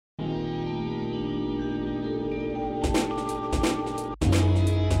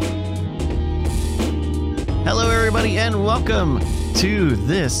everybody, and welcome to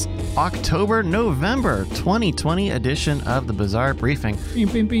this October-November 2020 edition of the Bizarre Briefing. Bing,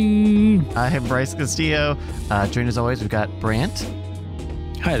 bing, bing. I am Bryce Castillo. Joined as always, we've got Brant.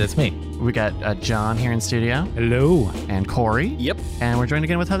 Hi, that's me. We got John here in studio. Hello. And Corey. Yep. And we're joined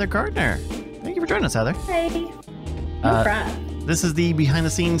again with Heather Gardner. Thank you for joining us, Heather. Hey. No problem. This is the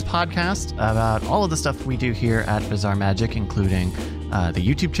behind-the-scenes podcast about all of the stuff we do here at Bizarre Magic, including the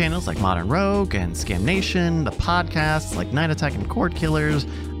YouTube channels like Modern Rogue and Scam Nation, the podcasts like Night Attack and Cord Killers,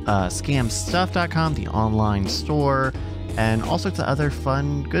 scamstuff.com, the online store, and all sorts of other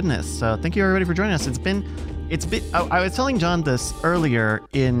fun goodness. So thank you everybody for joining us. It's been. I was telling John this earlier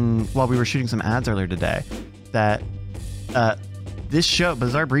while we were shooting some ads earlier today, that this show,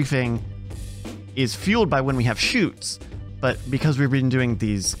 Bizarre Briefing, is fueled by when we have shoots, but because we've been doing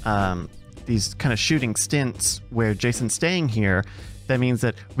these kind of shooting stints where Jason's staying here, that means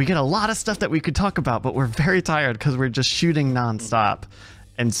that we get a lot of stuff that we could talk about, but we're very tired because we're just shooting nonstop.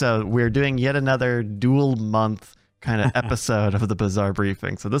 And so we're doing yet another dual month kind of episode of the Bizarre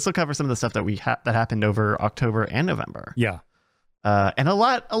Briefing. So this will cover some of the stuff that that happened over October and November. Yeah. And a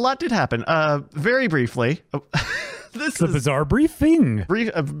lot did happen. Very briefly. This the is Bizarre Briefing.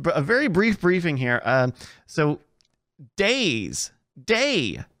 a very brief briefing here. So day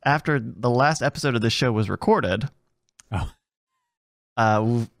after the last episode of this show was recorded,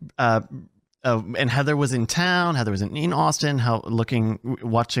 and Heather was in town. Heather was in Austin,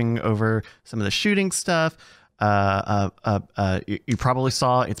 watching over some of the shooting stuff. You probably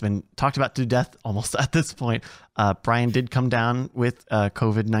saw, it's been talked about to death almost at this point. Brian did come down with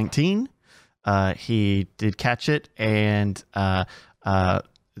COVID-19. He did catch it, and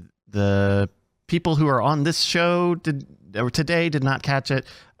the people who are on this show today did not catch it.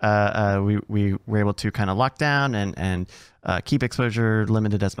 We were able to kind of lock down and keep exposure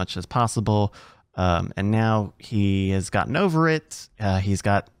limited as much as possible. And now he has gotten over it. He's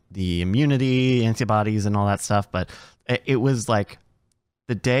got the immunity, antibodies, and all that stuff. But it was like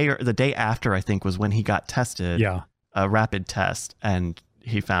the day after, I think, was when he got tested. Yeah. A rapid test, and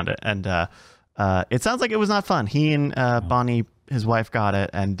he found it. And it sounds like it was not fun. He and Bonnie, his wife, got it,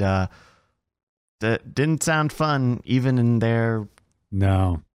 and that didn't sound fun, even in their...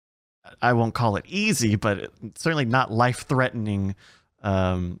 No. I won't call it easy, but certainly not life-threatening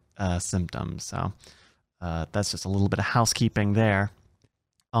symptoms. So that's just a little bit of housekeeping there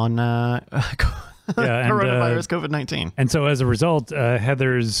on coronavirus, COVID-19. And so as a result,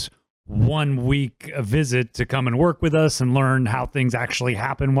 Heather's 1 week visit to come and work with us and learn how things actually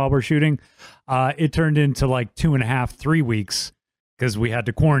happen while we're shooting, it turned into like 2.5, 3 weeks, because we had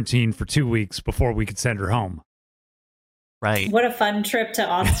to quarantine for 2 weeks before we could send her home. Right. What a fun trip to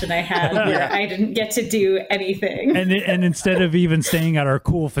Austin I had where I didn't get to do anything. And instead of even staying at our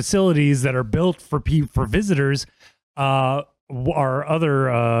cool facilities that are built for visitors, our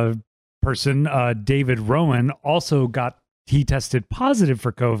other person, David Rowan, also he tested positive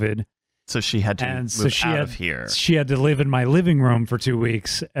for COVID. So she had to move out of here. She had to live in my living room for 2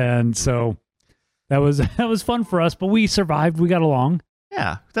 weeks. And so that was fun for us, but we survived. We got along.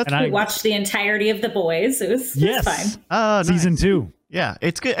 Yeah, we watched the entirety of The Boys. It was fine. Nice. Season 2. Yeah,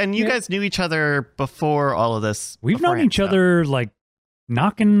 it's good. And you guys knew each other before all of this. We've known each other like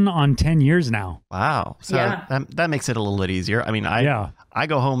knocking on 10 years now. Wow. So that makes it a little bit easier. I mean, I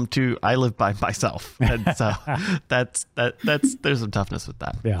go home I live by myself, and so that's there's some toughness with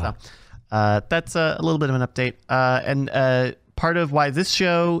that. Yeah. So, that's a little bit of an update. And part of why this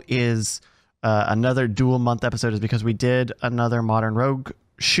show is another dual month episode is because we did another Modern Rogue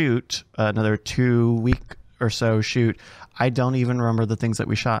shoot, another 2 week or so shoot. I don't even remember the things that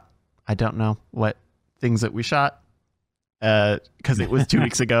we shot. I don't know what things that we shot because it was 2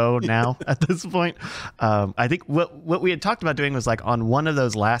 weeks ago now at this point. I think what we had talked about doing was like on one of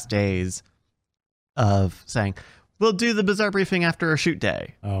those last days of saying, we'll do the Bizarre Briefing after a shoot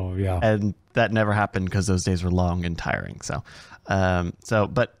day. Oh, yeah. And that never happened because those days were long and tiring.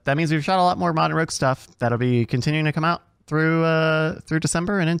 But that means we've shot a lot more Modern Rogue stuff that'll be continuing to come out through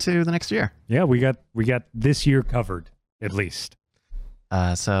December and into the next year. Yeah, we got this year covered at least.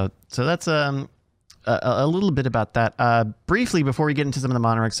 So that's a little bit about that. Briefly, before we get into some of the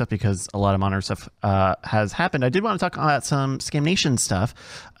Modern Rogue stuff, because a lot of Modern Rogue stuff has happened, I did want to talk about some Scam Nation stuff.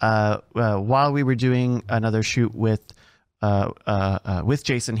 While we were doing another shoot with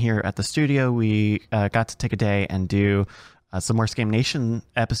Jason here at the studio, we got to take a day and do some more Scam Nation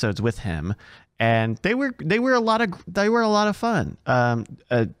episodes with him, and they were a lot of fun.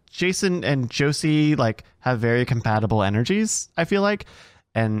 Jason and Josie have very compatible energies, I feel like,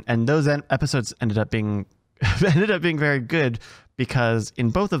 and those episodes ended up being very good because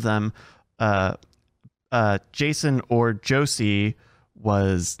in both of them, Jason or Josie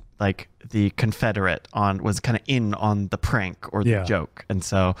was like the Confederate was kind of in on the prank or the joke. And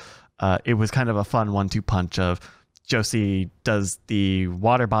so it was kind of a fun 1-2 punch of Josie does the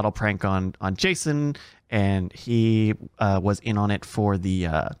water bottle prank on Jason, and he was in on it for the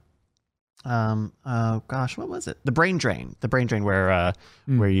oh gosh, what was it? The brain drain where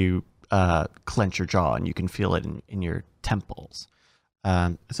you clench your jaw and you can feel it in your temples.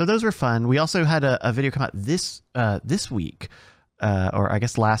 So those were fun. We also had a video come out this week, or I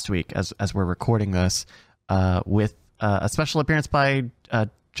guess last week as we're recording this, with a special appearance by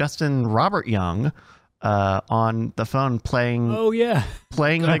Justin Robert Young on the phone playing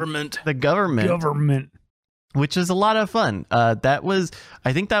the government, which is a lot of fun. I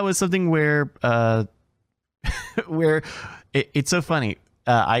think that was something where where it's so funny.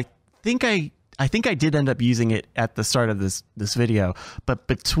 I think I did end up using it at the start of this video, but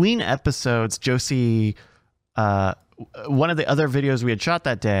between episodes, Josie, one of the other videos we had shot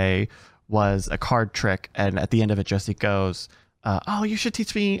that day was a card trick, and at the end of it, Josie goes, "Oh, you should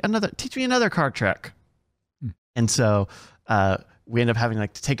teach me another card trick." And so we end up having to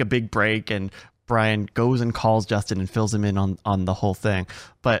take a big break, and Brian goes and calls Justin and fills him in on the whole thing.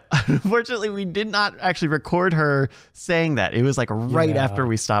 But unfortunately, we did not actually record her saying that. It was right after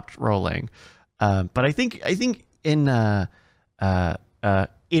we stopped rolling. But I think in all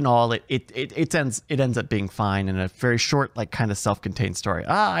it ends up being fine in a very short, kind of self-contained story.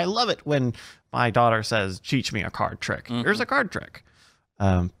 I love it when my daughter says, "Teach me a card trick." Here's a card trick.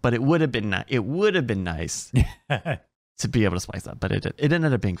 But it would have been nice to be able to splice that, but it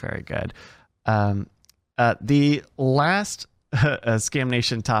ended up being very good. The last Scam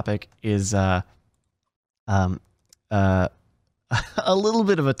Nation topic is a little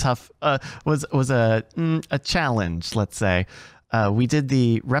bit of a tough was a challenge, let's say. We did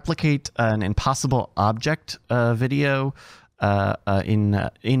the replicate an impossible object video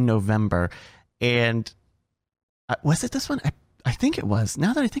in November, and was it this one? I think it was.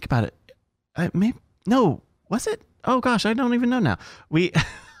 Now that I think about it, was it? Oh gosh, I don't even know now.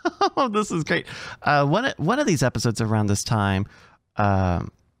 Oh, this is great. One of these episodes around this time,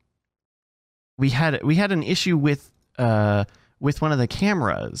 we had an issue with one of the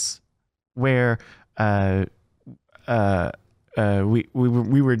cameras where we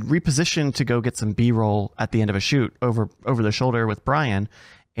were repositioned to go get some B-roll at the end of a shoot over the shoulder with Brian,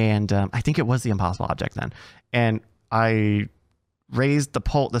 and I think it was the impossible object then, and I raised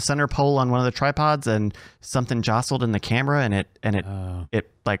the center pole on one of the tripods, and something jostled in the camera, and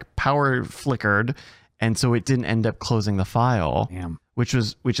it power flickered, and so it didn't end up closing the file. Damn. which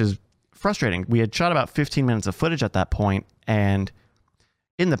is frustrating. We had shot about 15 minutes of footage at that point, and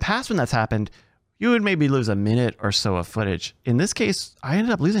in the past when that's happened, you would maybe lose a minute or so of footage. In this case, I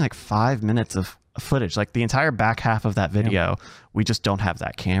ended up losing 5 minutes of footage, the entire back half of that video. We just don't have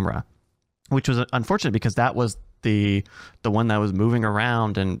that camera, which was unfortunate because that was the one that was moving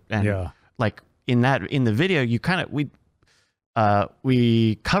around, and in the video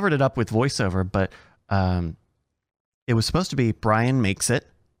we covered it up with voiceover, but it was supposed to be Brian makes it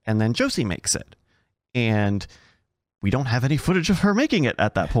and then Josie makes it, and we don't have any footage of her making it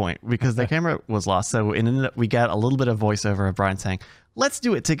at that point because the camera was lost. So we got a little bit of voiceover of Brian saying, "Let's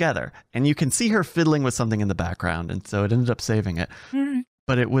do it together," and you can see her fiddling with something in the background, and so it ended up saving it.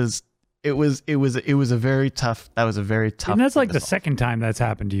 But it was a very tough. That was a very tough. And that's the second time that's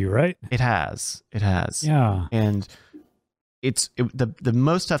happened to you, right? It has. Yeah. And the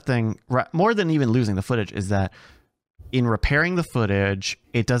most tough thing, more than even losing the footage, is that in repairing the footage,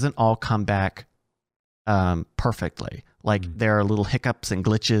 it doesn't all come back perfectly. There are little hiccups and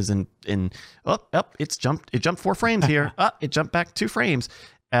glitches, and it jumped 4 frames here. It jumped back 2 frames,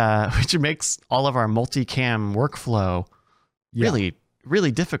 which makes all of our multicam workflow really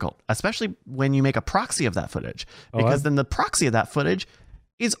difficult, especially when you make a proxy of that footage, because then the proxy of that footage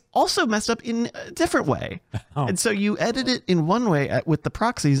is also messed up in a different way. And so you edit it in one way with the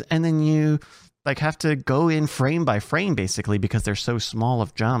proxies, and then you have to go in frame by frame basically because they're so small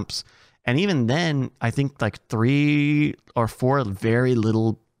of jumps. And even then, I think 3 or 4 very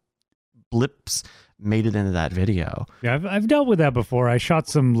little blips made it into that video. Yeah, I've dealt with that before. I shot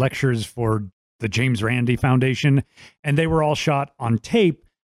some lectures for the James Randi Foundation, and they were all shot on tape,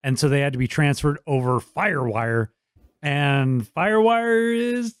 and so they had to be transferred over Firewire. And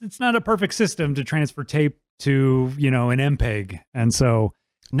Firewire it's not a perfect system to transfer tape to, an MPEG. And so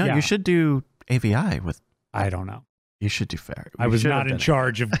you should do AVI with. I don't know. You should do fair. I was not in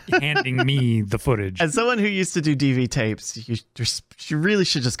charge of handing me the footage. As someone who used to do DV tapes, you really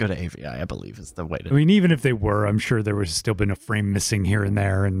should just go to AVI, I believe, is the way to. I mean, even if they were, I'm sure there was still been a frame missing here and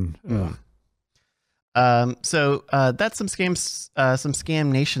there. And So that's some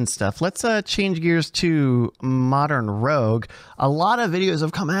Scam Nation stuff. Let's change gears to Modern Rogue. A lot of videos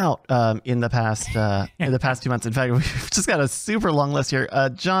have come out in the past 2 months. In fact, we've just got a super long list here.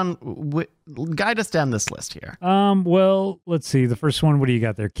 John, guide us down this list here. Well, let's see. The first one, what do you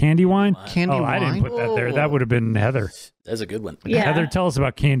got there? Candy wine? Candy wine? I didn't put that there. That would have been Heather. That's a good one. Yeah. Heather, tell us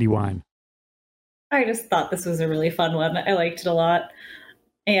about candy wine. I just thought this was a really fun one. I liked it a lot.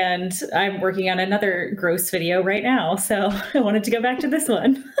 And I'm working on another gross video right now, so I wanted to go back to this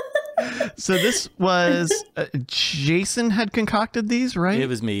one. So this was Jason had concocted these, right? It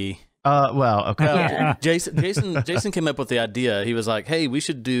was me. Well, okay. Yeah. Jason came up with the idea. He was like, "Hey, we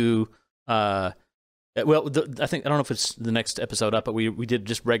should do." I don't know if it's the next episode up, but we did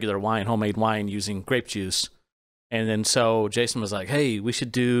just regular wine, homemade wine using grape juice, and then so Jason was like, "Hey, we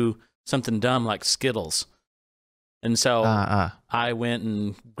should do something dumb like Skittles." And so I went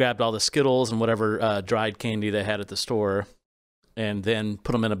and grabbed all the Skittles and whatever dried candy they had at the store, and then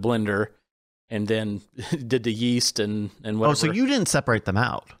put them in a blender, and then did the yeast and whatever. Oh, so you didn't separate them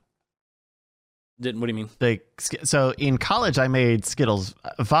out? Didn't? What do you mean? So in college, I made Skittles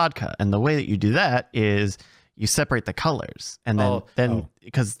vodka, and the way that you do that is you separate the colors, and then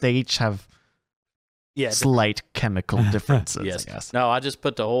because they each have slight chemical differences. Yes. I guess. No, I just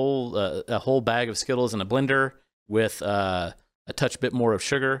put the whole bag of Skittles in a blender with a touch bit more of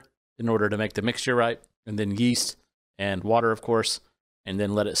sugar in order to make the mixture right, and then yeast and water, of course, and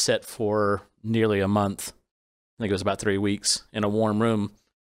then let it set for nearly a month. I think it was about 3 weeks in a warm room,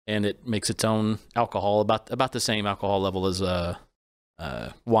 and it makes its own alcohol, about the same alcohol level as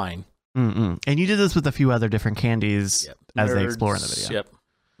wine. Mm-mm. And you did this with a few other different candies as they explore in the video. Yep.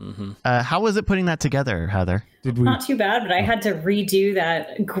 Mm-hmm. How was it putting that together, Heather? Not too bad, but I had to redo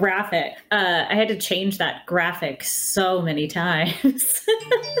that graphic. I had to change that graphic so many times.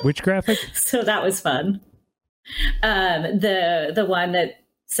 Which graphic? So that was fun. The one that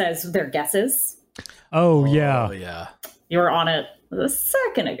says their guesses. Oh yeah. Oh yeah. You were on it a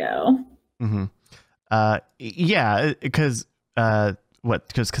second ago. Mm-hmm. Yeah, because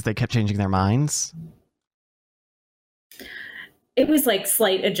because they kept changing their minds. It was like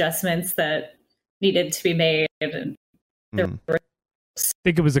slight adjustments that needed to be made. And there were... I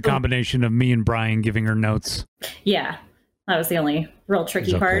think it was a combination of me and Brian giving her notes. Yeah, that was the only real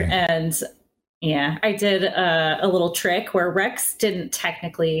tricky part. And yeah, I did a little trick where Rex didn't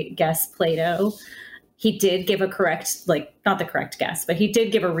technically guess Play-Doh. He did give a correct, not the correct guess, but he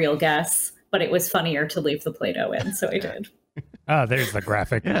did give a real guess. But it was funnier to leave the Play-Doh in, so I did. There's the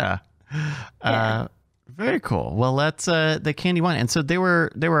graphic. Yeah. Very cool. Well, that's the candy wine, and so there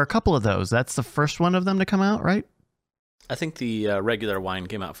were a couple of those. That's the first one of them to come out, right? I think the regular wine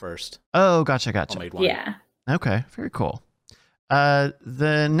came out first. Oh, gotcha. Homemade wine. Yeah. Okay, very cool.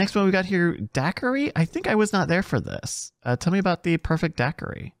 The next one we got here, daiquiri. I think I was not there for this. Tell me about the perfect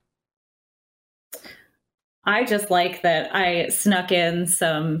daiquiri. I just like that I snuck in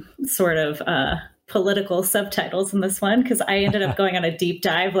some sort of political subtitles in this one because I ended up going on a deep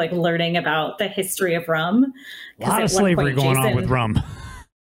dive, learning about the history of rum. A lot of slavery going on with rum.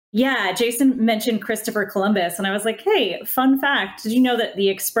 Yeah, Jason mentioned Christopher Columbus, and I was like, hey, fun fact, did you know that the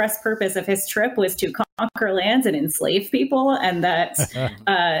express purpose of his trip was to conquer lands and enslave people, and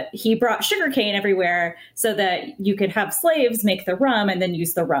that he brought sugarcane everywhere so that you could have slaves make the rum and then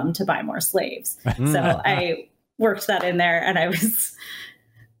use the rum to buy more slaves. So I worked that in there, and I was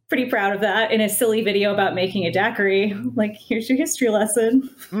pretty proud of that in a silly video about making a daiquiri. Here's your history lesson.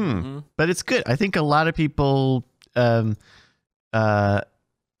 But it's good. I think a lot of people...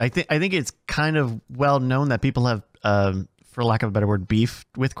 I think it's kind of well known that people have, for lack of a better word, beef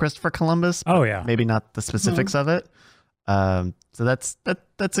with Christopher Columbus. Oh yeah, maybe not the specifics of it. So that's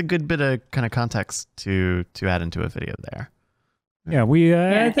a good bit of kind of context to add into a video there. Yeah, we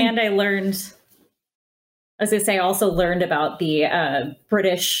and I learned, as I say, I also learned about the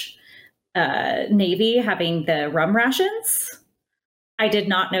British Navy having the rum rations. I did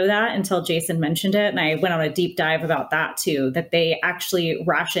not know that until Jason mentioned it, and I went on a deep dive about that too, that they actually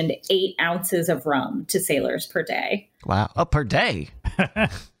rationed 8 ounces of rum to sailors per day. Wow. Oh, per day? Per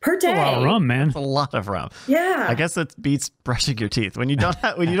day. That's a lot of rum, man. That's a lot of rum. Yeah. I guess it beats brushing your teeth. When you don't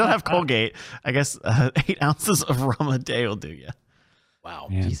have Colgate, I guess 8 ounces of rum a day will do you. Wow.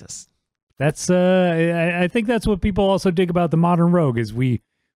 Man. Jesus. That's I think that's what people also dig about the Modern Rogue is we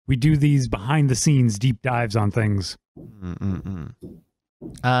do these behind the scenes deep dives on things.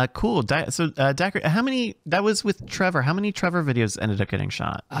 Cool. Daiquiri, how many, that was with Trevor. How many Trevor videos ended up getting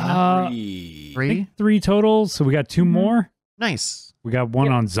shot? 3. 3? 3 total. So we got 2 more. Nice. We got one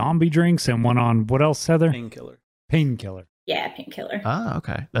on zombie drinks and one on what else, Heather? Painkiller. Painkiller. Yeah, painkiller. Oh,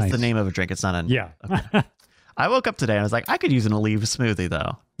 okay. That's the Nice. name of a drink. It's not a Yeah. Okay. I woke up today and I was like, I could use an Aleve smoothie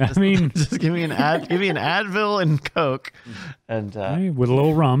though. I mean, Just give me an Advil and Coke, and hey, with a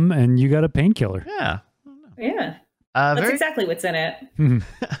little rum, and you got a painkiller. yeah. Yeah. That's Very exactly what's in it.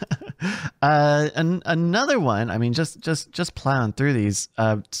 another one. I mean, just plowing through these.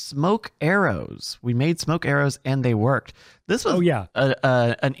 Smoke arrows. We made smoke arrows and they worked. This was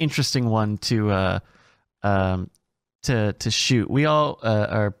an interesting one to shoot. We all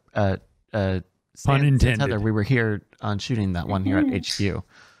are Pun intended. Heather, we were here on shooting that one here at HQ.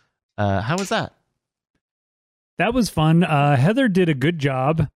 How was that? That was fun. Heather did a good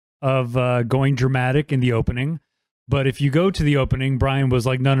job of going dramatic in the opening. But if you go to the opening, Brian was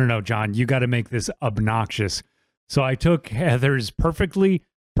like, no, John, you got to make this obnoxious. So I took Heather's perfectly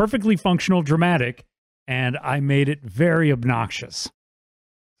functional dramatic, and I made it very obnoxious.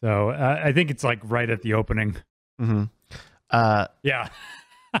 So I think it's like right at the opening. Mm-hmm. Yeah.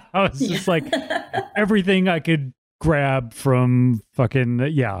 I was just like everything I could grab from fucking,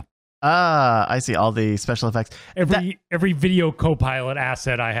 yeah. I see all the special effects. Every video Copilot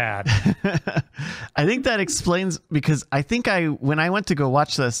asset I had. I think that explains, because I think when I went to go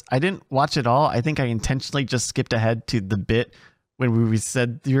watch this, I didn't watch it all. I think I intentionally just skipped ahead to the bit when we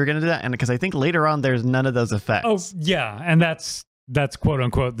said you were going to do that, and because I think later on there's none of those effects. Oh yeah, and that's quote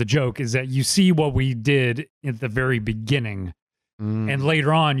unquote the joke, is that you see what we did at the very beginning, and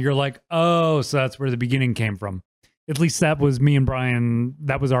later on you're like, oh, so that's where the beginning came from. At least that was me and Brian.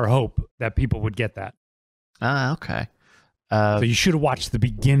 That was our hope, that people would get that. Okay. So you should have watched the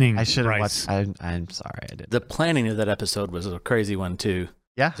beginning. I should have watched. I'm sorry, I didn't. The planning of that episode was a crazy one too.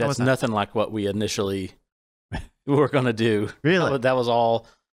 Yeah, that's nothing like what we initially were going to do. Really, that was all.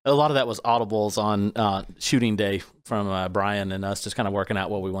 A lot of that was audibles on shooting day from Brian and us, just kind of working out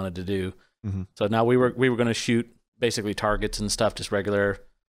what we wanted to do. Mm-hmm. So now we were going to shoot basically targets and stuff, just regular,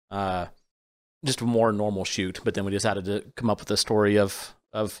 just a more normal shoot. But then we decided to come up with a story of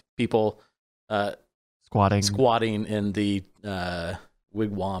people squatting in the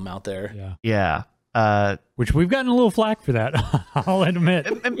wigwam out there. Yeah. Which we've gotten a little flack for that. I'll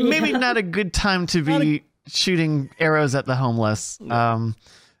admit. Maybe not a good time to be shooting arrows at the homeless.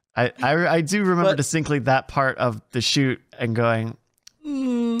 I do remember distinctly that part of the shoot and going,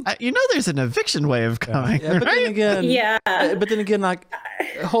 there's an eviction wave coming. Yeah, but right? But then again, like,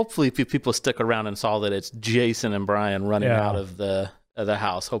 hopefully people stick around and saw that it's Jason and Brian running out of the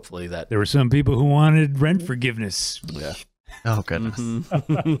house. Hopefully that there were some people who wanted rent forgiveness. Yeah. Oh goodness.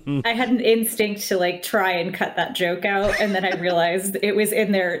 I had an instinct to like try and cut that joke out, and then I realized it was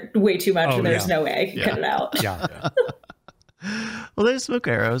in there way too much, and there's no way I could cut it out. Yeah. Well, there's smoke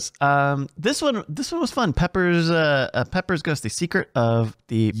arrows. This one was fun. Pepper's Ghost, the secret of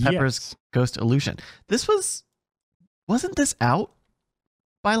the Pepper's Ghost illusion. Wasn't this out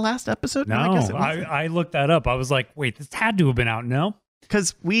by last episode? No, I guess I looked that up. I was like, wait, this had to have been out. No,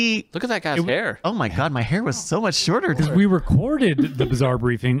 because look at that guy's hair. Oh my god, my hair was so much shorter. Because we recorded the Bizarre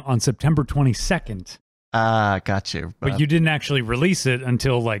Briefing on September 22nd. Got you. But you didn't actually release it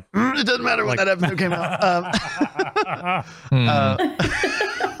until like... It doesn't matter when that episode came out.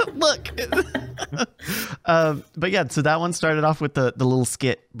 Look. But yeah, so that one started off with the little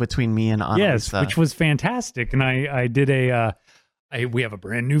skit between me and Annalisa. Yes, which was fantastic. And I did we have a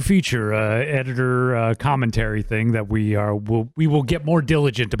brand new feature, editor commentary thing that we will get more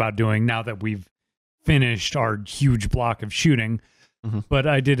diligent about doing now that we've finished our huge block of shooting. Mm-hmm. But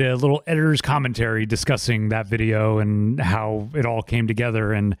I did a little editor's commentary discussing that video and how it all came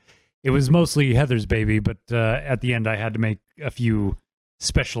together. And it was mostly Heather's baby, but at the end I had to make a few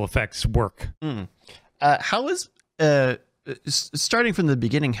special effects work. How was, starting from the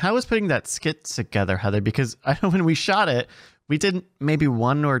beginning, how was putting that skit together, Heather? Because I know when we shot it, we did maybe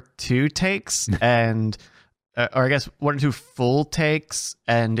 1 or 2 takes and, or I guess 1 or 2 full takes,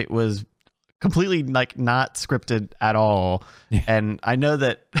 and it was completely like not scripted at all. And I know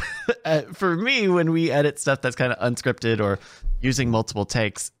that for me, when we edit stuff that's kind of unscripted or using multiple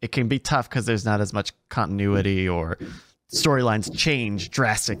takes, it can be tough because there's not as much continuity or storylines change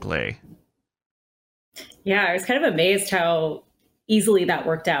drastically. Yeah, I was kind of amazed how easily that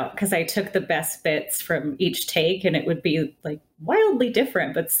worked out, because I took the best bits from each take and it would be like wildly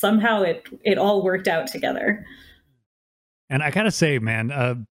different, but somehow it all worked out together. And I gotta say,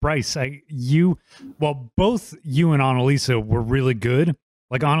 man, Bryce, both you and Annalisa were really good.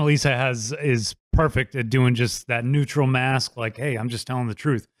 Like Annalisa is perfect at doing just that neutral mask, like, hey, I'm just telling the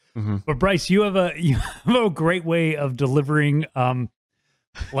truth. Mm-hmm. But Bryce, you have a great way of delivering,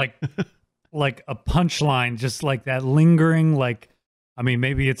 like a punchline, just like that lingering, like I mean,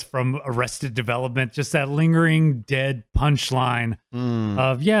 maybe it's from Arrested Development, just that lingering dead punchline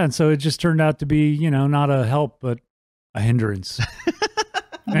of, and so it just turned out to be, you know, not a help, but a hindrance.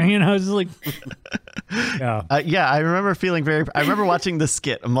 And, you know, it's like, I remember watching the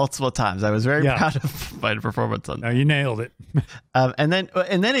skit multiple times. I was very proud of my performance on that. No, you nailed it. And then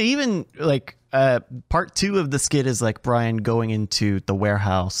it even like part 2 of the skit is like Brian going into the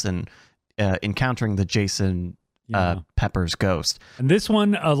warehouse and encountering the Jason Pepper's ghost. And this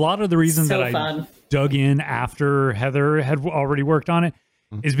one, a lot of the reason that I dug in after Heather had already worked on it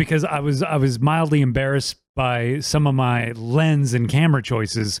is because I was mildly embarrassed by some of my lens and camera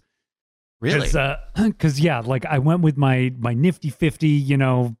choices. Really? Because like I went with my nifty 50, you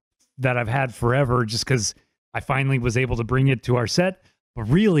know, that I've had forever, just because I finally was able to bring it to our set. But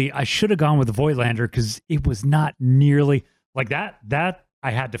really, I should have gone with the Voigtlander because it was not nearly like that. That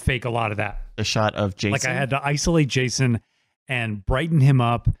I had to fake a lot of that. The shot of Jason? Like I had to isolate Jason and brighten him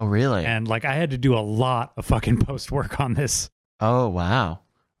up. Oh, really? And like I had to do a lot of fucking post work on this. Oh, wow.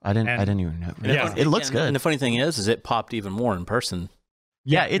 I didn't even know. Yeah, it looks good. And the funny thing is it popped even more in person.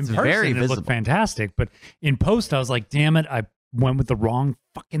 Yeah, it's in person, very visible. It looked fantastic. But in post, I was like, damn it, I went with the wrong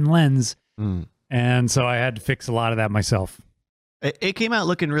fucking lens. And so I had to fix a lot of that myself. It came out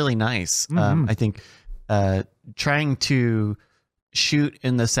looking really nice. I think trying to shoot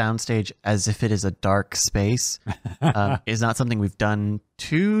in the soundstage as if it is a dark space is not something we've done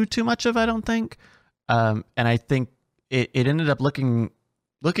too much of, I don't think. And I think it ended up looking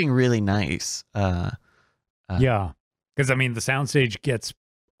really nice. Yeah, because I mean the soundstage gets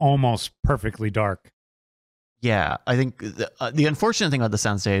almost perfectly dark. Yeah, I think the unfortunate thing about the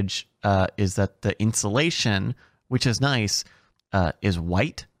soundstage is that the insulation, which is nice, is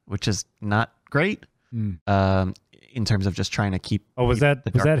white, which is not great. In terms of just trying to keep. Oh, was that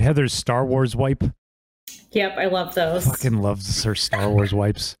Heather's Star Wars wipe? Yep, I love those. Fucking loves her Star Wars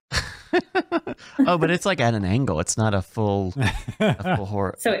wipes. Oh, but it's like at an angle. It's not a full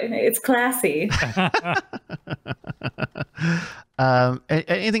horror. So it's classy.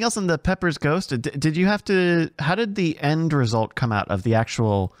 Anything else on the Pepper's Ghost? Did you have to? How did the end result come out of the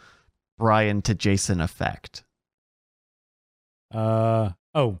actual Brian to Jason effect? Them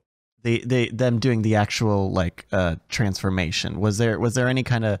doing the actual like transformation. Was there any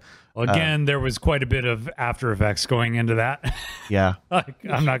kind of? Well, again, there was quite a bit of After Effects going into that. Yeah,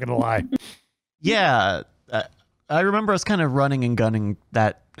 I'm not gonna lie. Yeah, I remember us kind of running and gunning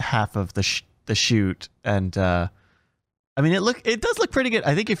that half of the shoot, and I mean it does look pretty good.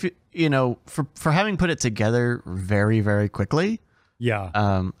 I think if you know for having put it together very, very quickly. Yeah.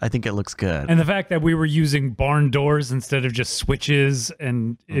 I think it looks good. And the fact that we were using barn doors instead of just switches,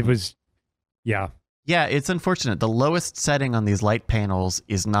 and it was, yeah. Yeah, it's unfortunate. The lowest setting on these light panels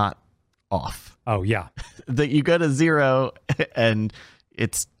is not off. Oh, yeah. That you go to 0 and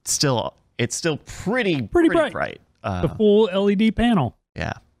it's still pretty bright. The full LED panel.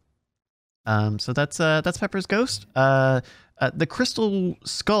 Yeah. So that's Pepper's Ghost. The crystal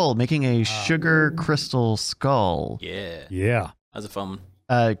skull, making a sugar crystal skull. Yeah. Yeah. That was a fun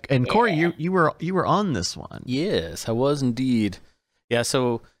one. And Corey, you were on this one. Yes, I was indeed. Yeah,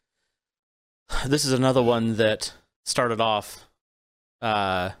 so this is another one that started off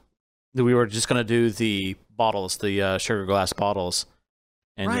that we were just going to do the bottles, the sugar glass bottles.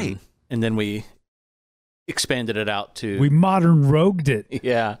 And then we expanded it out to... We modern rogued it.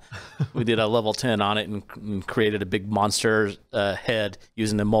 Yeah. We did a level 10 on it and created a big monster head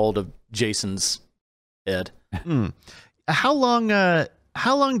using the mold of Jason's head. How long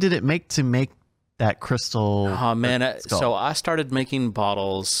did it make to make that crystal? Oh man, so I started making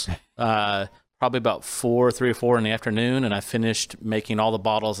bottles probably about 3 or 4 in the afternoon, and I finished making all the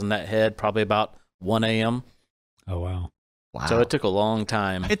bottles in that head probably about 1 a.m. Oh wow. So it took a long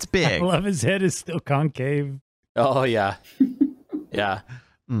time. It's big. I love his head is still concave. Oh yeah. Yeah.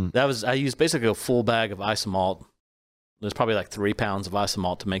 I used basically a full bag of isomalt. There's probably like 3 pounds of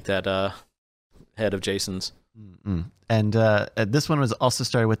isomalt to make that head of Jason's. And this one was also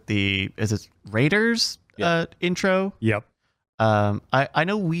started with is it Raiders intro? Yep. I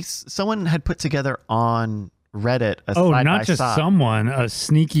know someone had put together on Reddit a not just someone, a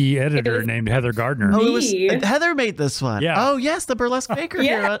sneaky editor named Heather Gardner. Oh, it was Heather made this one. Yeah. Oh yes, the burlesque baker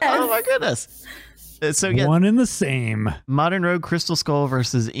hero. Oh my goodness. So yeah, one and the same. Modern Rogue Crystal Skull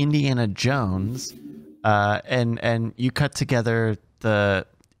versus Indiana Jones, and you cut together the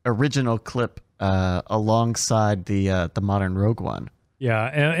original clip alongside the Modern Rogue one. Yeah,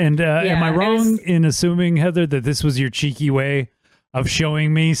 and am I wrong in assuming, Heather, that this was your cheeky way of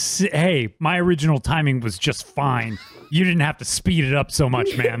showing me, hey, my original timing was just fine. You didn't have to speed it up so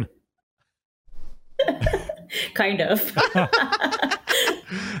much, man. Kind of.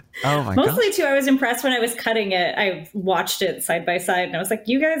 Oh my Mostly gosh. too, I was impressed when I was cutting it. I watched it side by side and I was like,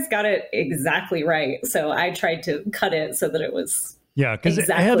 you guys got it exactly right. So I tried to cut it so that it was Yeah, because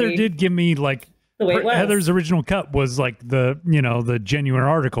exactly Heather did give me like the way it was. Heather's original cut was like the genuine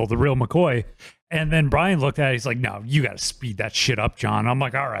article, the real McCoy. And then Brian looked at it, he's like, no, you got to speed that shit up, John. I'm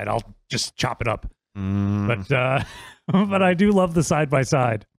like, all right, I'll just chop it up. But I do love the side by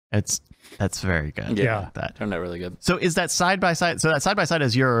side. That's very good. Yeah. Yeah. I like that. Turned out really good. So is that side by side? So that side by side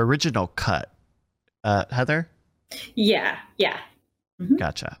is your original cut, Heather? Yeah.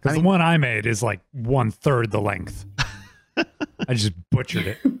 Gotcha. Because the one I made is like 1/3 the length. I just butchered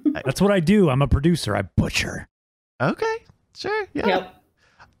it. That's what I do. I'm a producer. I butcher. Okay, sure. Yeah.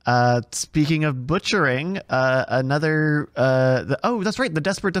 Yep. Speaking of butchering, another. That's right. The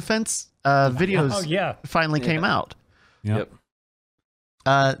Desperate Defense videos Oh yeah. finally came out. Yep.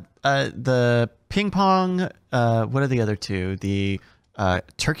 The ping pong. What are the other two? The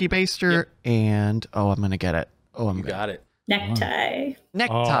turkey baster and I'm gonna get it. You got it. Necktie.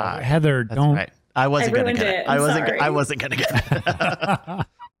 Necktie. Oh, Heather, That's don't. right. I wasn't gonna ruined get it. it. I'm sorry. I wasn't gonna get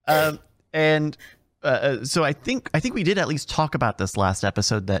it. So I think we did at least talk about this last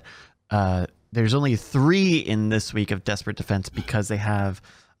episode that there's only 3 in this week of Desperate Defense because they have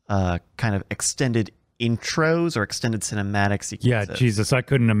kind of extended intros or extended cinematic sequences. Yeah, Jesus, I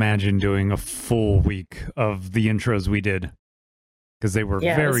couldn't imagine doing a full week of the intros we did because they were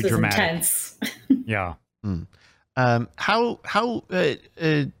very this was dramatic. intense. Yeah. How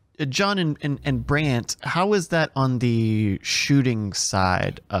John and Brant, how is that on the shooting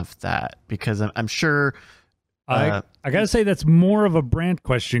side of that? Because I'm sure. I gotta say that's more of a Brant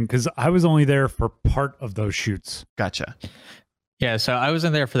question because I was only there for part of those shoots. Gotcha. Yeah, so I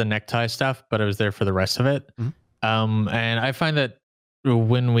wasn't there for the necktie stuff, but I was there for the rest of it. Mm-hmm. And I find that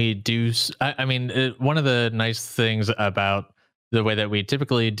when we do, one of the nice things about the way that we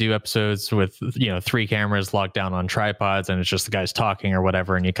typically do episodes with 3 cameras locked down on tripods and it's just the guys talking or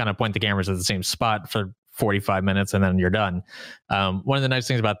whatever, and you kind of point the cameras at the same spot for 45 minutes and then you're done. One of the nice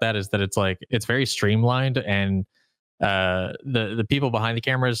things about that is that it's very streamlined, and the people behind the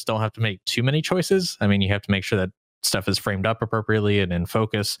cameras don't have to make too many choices. I mean, you have to make sure that stuff is framed up appropriately and in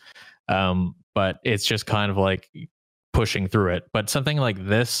focus, but it's just kind of like pushing through it. But something like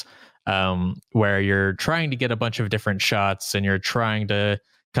this, where you're trying to get a bunch of different shots and you're trying to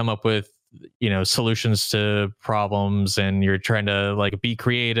come up with solutions to problems, and you're trying to like be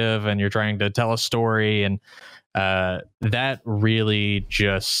creative, and you're trying to tell a story, and that really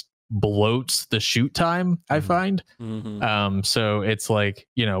just bloats the shoot time, I find. So it's like,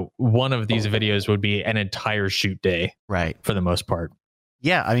 one of these videos would be an entire shoot day, Right. for the most part.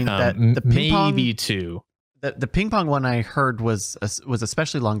 Yeah, I mean the ping pong, maybe 2. the ping pong one I heard was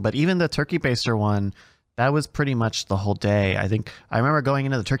especially long, but even the turkey baster one, that was pretty much the whole day. I think I remember going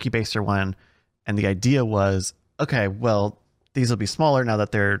into the turkey baster one, and the idea was, okay, well, these will be smaller now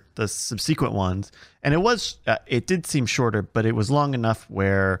that they're the subsequent ones, and it did seem shorter, but it was long enough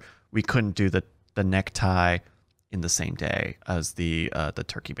where we couldn't do the necktie in the same day as the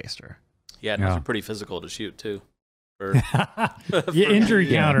turkey baster. Yeah, and those are pretty physical to shoot too. Injury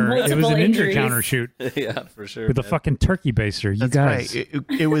counter. It was Multiple an injury injuries. counter shoot Yeah, for sure. with a fucking turkey baster. You That's guys. right.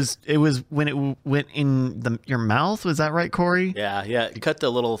 It was when it went in your mouth. Was that right, Corey? Yeah. It cut the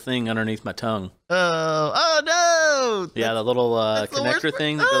little thing underneath my tongue. Oh no! Yeah, the little that's the worst connector part.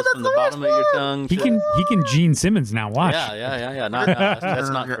 thing that Oh, goes that's from the the bottom of worst your part. tongue. He can Gene Simmons now. Watch. Yeah. That's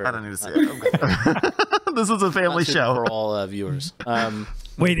not for, I don't need to see it. This is a family not for show. all viewers.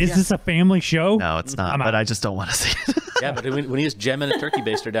 Wait, is this a family show? No, it's not. I'm But out. I just don't want to see it. Yeah, but when he was jamming a turkey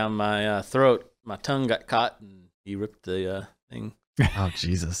baster down my throat, my tongue got caught and he ripped the thing. Oh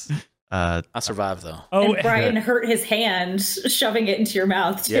Jesus! I survived though. Oh, And Brian hurt his hand shoving it into your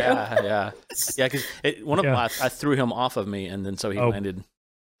mouth too. Yeah. Because I threw him off of me, and then so he landed.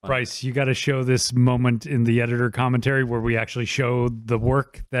 Bryce, you got to show this moment in the editor commentary where we actually show the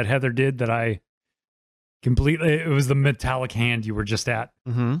work that Heather did that I completely. It was the metallic hand you were just at.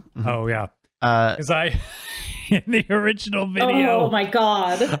 Mm-hmm. Oh yeah, because in the original video. Oh my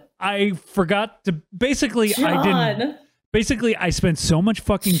God. I forgot to basically. John. I didn't. Basically, I spent so much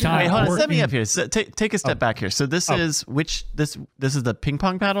fucking time. Wait, hold on. Set working- me up here. So, take a step back here. So this is this is the ping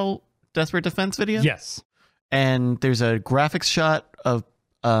pong paddle Desperate Defense video. Yes. And there's a graphics shot of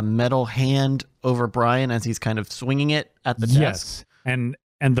a metal hand over Brian as he's kind of swinging it at the desk. Yes. And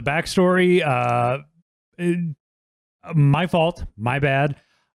the backstory. My fault. My bad.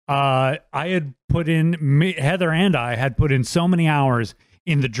 I had put in Heather and I had put in so many hours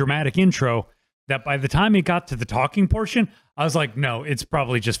in the dramatic intro that by the time it got to the talking portion, I was like, no, it's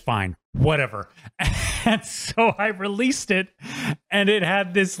probably just fine. Whatever. And so I released it, and it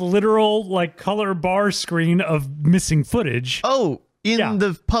had this literal like color bar screen of missing footage. Oh, in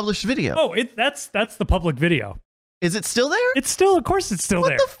the published video. Oh, that's the public video. Is it still there? It's still, of course, it's still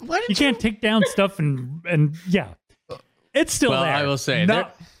there. Why did you can't take down stuff and yeah, it's still there. I will say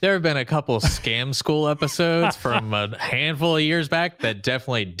there have been a couple scam school episodes from a handful of years back that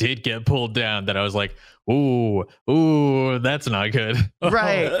definitely did get pulled down. That I was like, ooh, that's not good.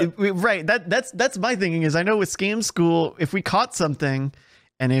 Right. That's my thinking is I know with Scam School, if we caught something,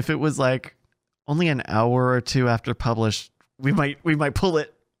 and if it was like only an hour or two after published, we might pull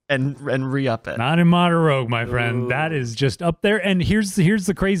it and re-up it. Not in Modern Rogue, my friend. Ooh. That is just up there. And here's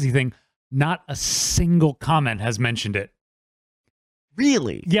the crazy thing: not a single comment has mentioned it.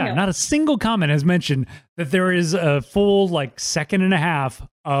 Really? Yeah, not a single comment has mentioned that there is a full like second and a half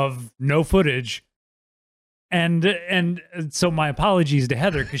of no footage. And so my apologies to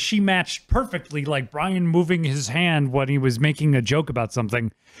Heather, because she matched perfectly, like Brian moving his hand when he was making a joke about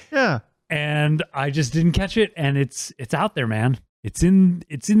something. Yeah. And I just didn't catch it, and it's out there, man. It's in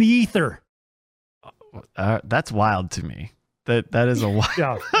the ether. That's wild to me. That is a wild.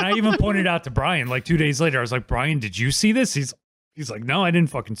 Yeah. And I even pointed out to Brian like 2 days later. I was like, Brian, did you see this? He's like, no, I didn't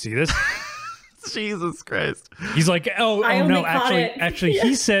fucking see this. Jesus Christ. He's like, oh no, actually, Yeah.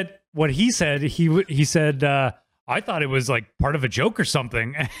 he said what he said. He said, I thought it was like part of a joke or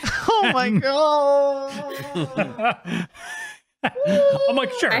something. Oh my god. I'm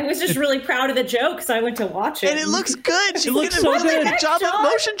like, sure. I was just really proud of the joke, so I went to watch it. And it looks good. She looks so did a really good. good job of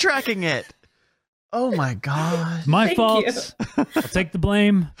motion tracking it. Oh my god. My fault. I'll take the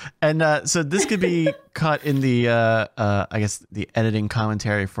blame. And so this could be cut in the I guess the editing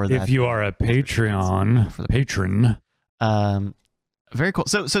commentary for that. If you are a Patreon for the patron. Very cool.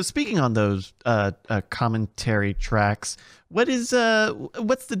 So speaking on those commentary tracks, what's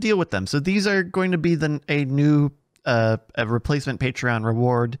the deal with them? So these are going to be a new a replacement Patreon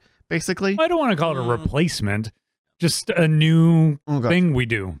reward, basically. I don't want to call it a replacement, just a new thing we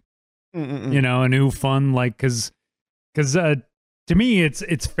do. You know, a new fun, like, because to me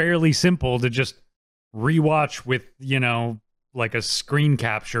it's fairly simple to just rewatch with, you know, like a screen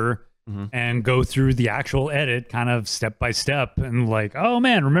capture and go through the actual edit kind of step by step, and like, oh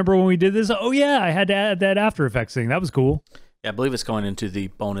man, remember when we did this? Oh yeah, I had to add that After Effects thing. That was cool. Yeah, I believe it's going into the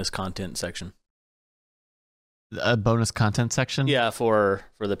bonus content section. A bonus content section? Yeah, for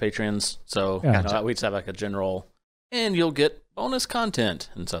the Patreons. So Yeah. you know, we just have like a general, and you'll get bonus content,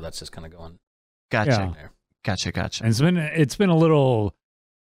 and so that's just kind of going. Gotcha. There. Gotcha. And it's been a little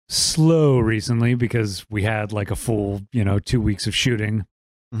slow recently because we had like a full, 2 weeks of shooting,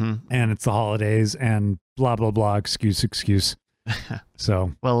 and it's the holidays and blah blah blah. Excuse.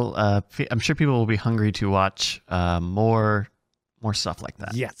 So well, I'm sure people will be hungry to watch more stuff like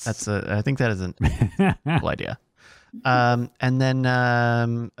that. Yes, I think that is a cool idea. And then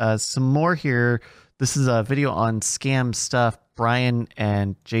some more here. This is a video on scam stuff. Brian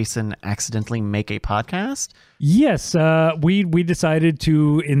and Jason accidentally make a podcast. Yes, we decided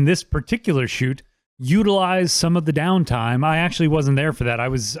to, in this particular shoot, utilize some of the downtime. I actually wasn't there for that. I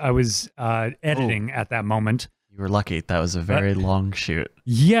was editing at that moment. You were lucky. That was a very long shoot.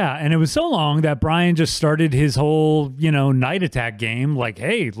 Yeah, and it was so long that Brian just started his whole, night attack game. Like,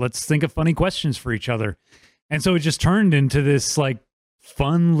 hey, let's think of funny questions for each other. And so it just turned into this like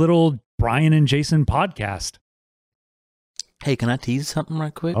fun little Brian and Jason podcast. Hey, can I tease something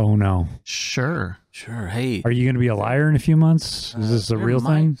right quick? Oh no. Sure. Hey, are you going to be a liar in a few months? Is this a real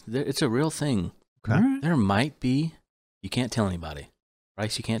thing? It's a real thing. Okay. Right. There might be. You can't tell anybody,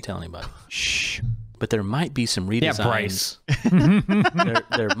 Bryce. You can't tell anybody. Shh. But there might be some redesigns. Yeah, Bryce.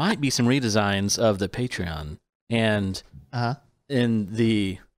 there might be some redesigns of the Patreon, and in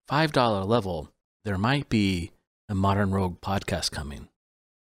the $5 level, there might be a Modern Rogue podcast coming.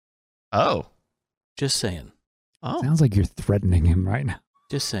 Oh, just saying. Oh, sounds like you're threatening him right now.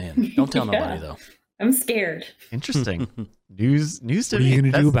 Just saying. Don't tell nobody though. I'm scared. Interesting. News to me. What are you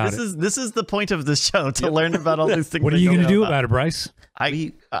going to do about it? This is the point of this show, to learn about all these things. What are you going to do about it, Bryce? I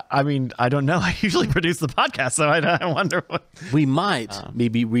mean, I don't know. I usually produce the podcast, so I wonder what. We might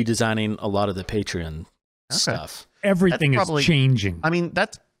maybe redesigning a lot of the Patreon stuff. Everything is changing. I mean,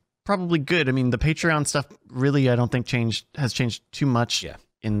 that's probably good. I mean, the Patreon stuff really, I don't think has changed too much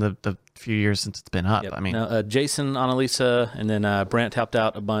in the few years since it's been up. Yep. I mean, now, Jason, Annalisa, and then Brant helped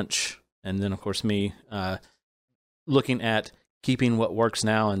out a bunch, and then of course me, looking at keeping what works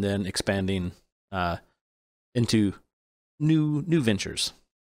now and then expanding into new ventures.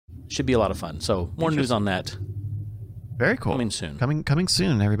 Should be a lot of fun. So more news on that. Very cool. Coming soon. Coming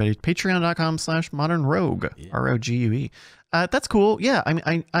soon, everybody. Patreon.com/modernrogue. ROGUE. That's cool. Yeah. I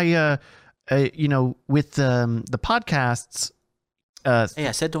mean, with the podcasts. Hey,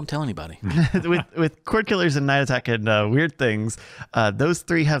 I said don't tell anybody. with Cord Killers and Night Attack and Weird Things, those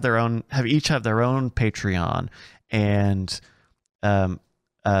three have each have their own Patreon, and the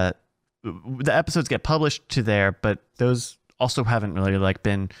episodes get published to there, but those also haven't really like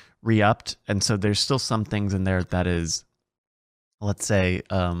been re-upped, and so there's still some things in there that is, let's say,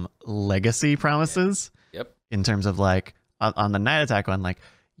 legacy promises. Yep. In terms of like on the Night Attack one, like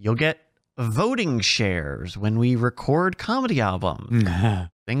you'll get voting shares when we record comedy albums,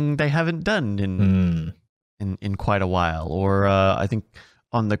 thing they haven't done in quite a while. Or I think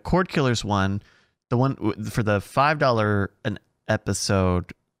on the Cord Killers one, the one for the $5 an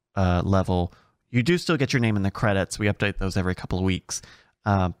episode level, you do still get your name in the credits. We update those every couple of weeks,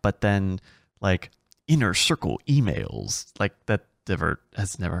 but then like inner circle emails, like that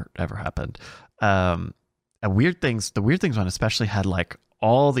has never ever happened. The Weird Things one especially had like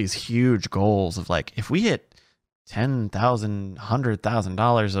all these huge goals of like, if we hit $10,000,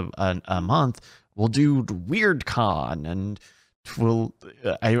 $100,000 a month, we'll do Weird Con, and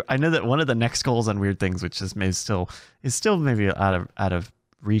I know that one of the next goals on Weird Things, which is still maybe out of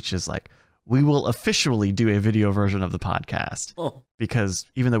reach, is like, we will officially do a video version of the podcast. Because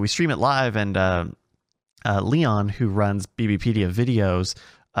even though we stream it live, and Leon, who runs BBpedia Videos,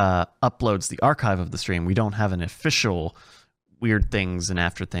 uploads the archive of the stream, we don't have an official Weird Things and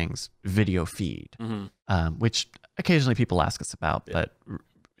After Things video feed, which occasionally people ask us about, but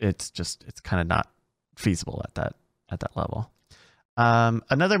it's kind of not feasible at that level.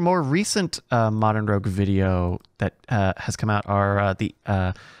 Another more recent Modern Rogue video that has come out are the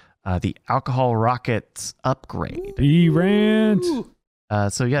Alcohol Rockets upgrade. Rant.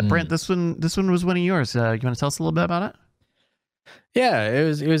 So yeah, Brent, this one was one of yours. You want to tell us a little bit about it? Yeah,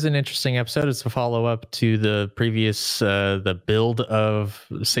 it was an interesting episode. It's a follow up to the previous the build of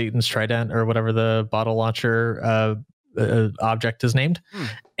Satan's Trident, or whatever the bottle launcher object is named,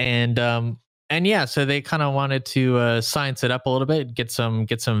 and yeah, so they kind of wanted to science it up a little bit, get some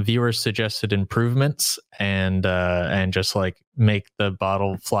viewer suggested improvements, and just like make the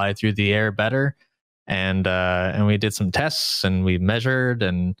bottle fly through the air better, and we did some tests, and we measured,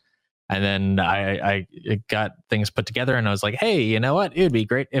 and then I got things put together, and I was like, hey, you know what? It would be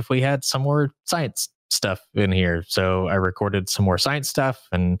great if we had some more science stuff in here. So I recorded some more science stuff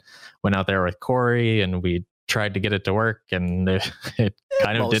and went out there with Corey, and we tried to get it to work, and it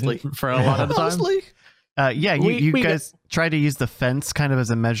kind of didn't for a lot of the time. You guys tried to use the fence kind of as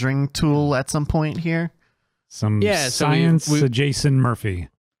a measuring tool at some point here. Science Jason Murphy.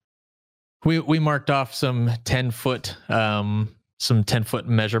 We marked off some 10-foot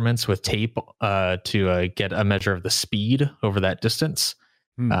measurements with tape to get a measure of the speed over that distance.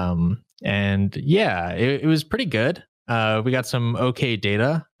 And yeah, it was pretty good. We got some okay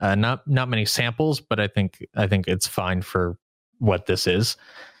data, not many samples, but I think it's fine for what this is.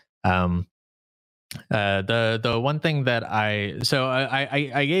 The one thing that I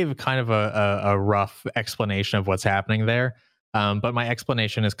gave kind of a rough explanation of what's happening there, but my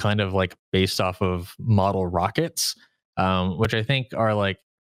explanation is kind of like based off of model rockets, which I think are like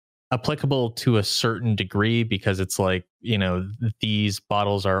applicable to a certain degree, because it's like, these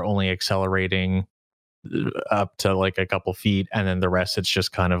bottles are only accelerating up to like a couple feet, and then the rest it's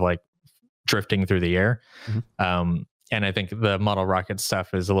just kind of like drifting through the air. And I think the model rocket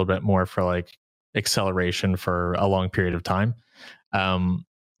stuff is a little bit more for like acceleration for a long period of time.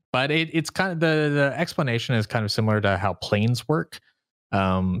 But it's kind of the explanation is kind of similar to how planes work.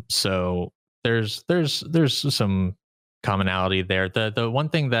 So there's some commonality there. The one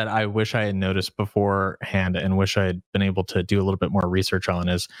thing that I wish I had noticed beforehand, and wish I had been able to do a little bit more research on,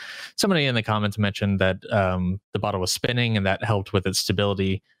 is somebody in the comments mentioned that the bottle was spinning, and that helped with its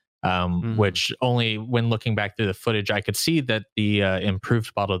stability. Which only when looking back through the footage, I could see that the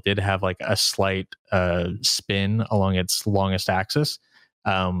improved bottle did have like a slight spin along its longest axis.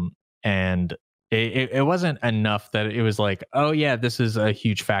 And it wasn't enough that it was like, oh yeah, this is a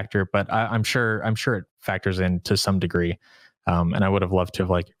huge factor, but I'm sure it factors in to some degree. And I would have loved to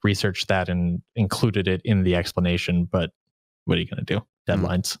have like researched that and included it in the explanation, but what are you going to do?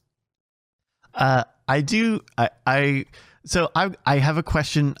 Deadlines. So I have a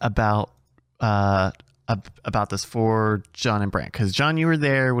question about this for John and Brant, because John, you were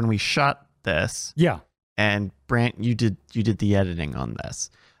there when we shot this. Yeah. And Brant, you did the editing on this.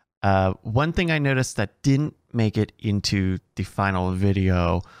 One thing I noticed that didn't make it into the final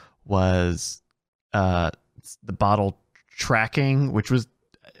video was the bottle tracking, which was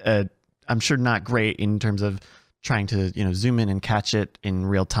I'm sure not great in terms of trying to zoom in and catch it in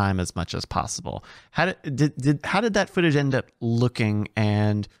real time as much as possible. How did that footage end up looking,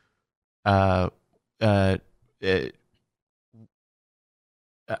 and uh, uh,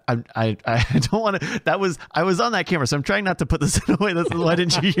 I don't want to. I was on that camera, so I'm trying not to put this in a way. Why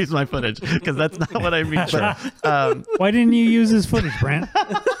didn't you use my footage? Because that's not what I mean. Sure. Why didn't you use his footage, Brant?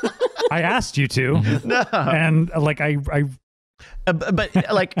 I asked you to. No. And like but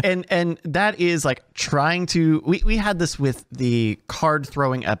like and that is like trying to. We had this with the card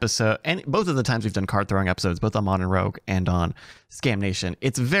throwing episode, and both of the times we've done card throwing episodes, both on Modern Rogue and on Scam Nation.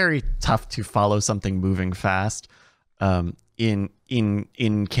 It's very tough to follow something moving fast. In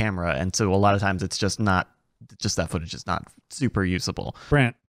camera, and so a lot of times it's just that footage is not super usable.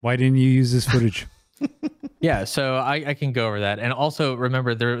 Brant, why didn't you use this footage? Yeah, so I can go over that. And also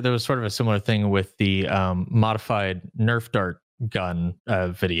remember there was sort of a similar thing with the modified Nerf dart gun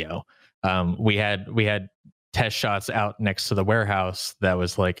video. We had test shots out next to the warehouse that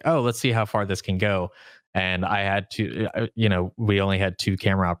was like, oh, let's see how far this can go. And I had to, we only had 2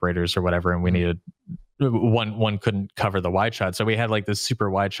 camera operators or whatever, and we needed one couldn't cover the wide shot, so we had like this super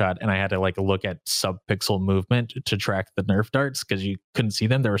wide shot, and I had to like look at sub-pixel movement to track the Nerf darts because you couldn't see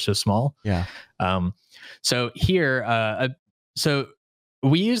them; they were so small. Yeah. So here, so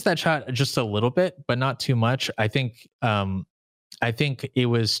we used that shot just a little bit, but not too much. I think it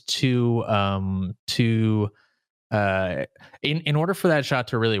was in order for that shot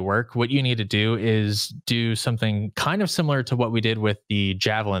to really work, what you need to do is do something kind of similar to what we did with the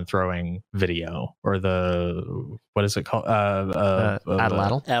javelin throwing video, or the, what is it called?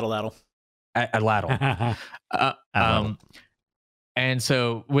 Atlatl. Atlatl. And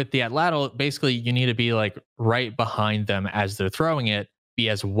so with the Atlatl, basically you need to be like right behind them as they're throwing it, be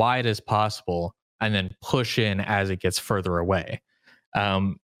as wide as possible, and then push in as it gets further away.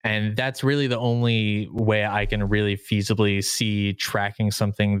 And that's really the only way I can really feasibly see tracking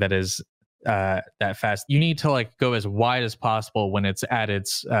something that is that fast. You need to like go as wide as possible when it's at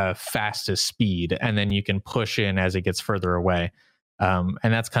its fastest speed, and then you can push in as it gets further away. And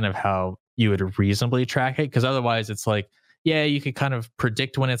that's kind of how you would reasonably track it, because otherwise it's like, yeah, you could kind of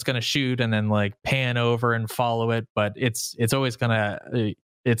predict when it's going to shoot and then like pan over and follow it, but it's always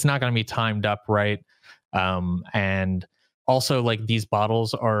it's not going to be timed up right. And also, like, these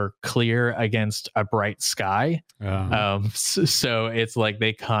bottles are clear against a bright sky. So it's like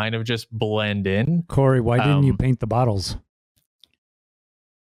they kind of just blend in. Corey, why didn't you paint the bottles?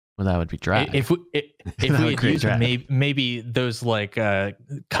 Well, that would be dry. If we had used maybe those like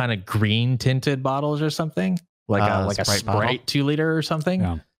kind of green tinted bottles or something, like a Sprite 2-liter or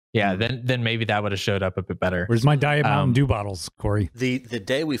something. Yeah, then maybe that would have showed up a bit better. Where's my Diet Mountain Dew bottles, Corey? The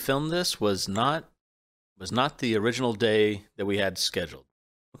day we filmed this was not the original day that we had scheduled.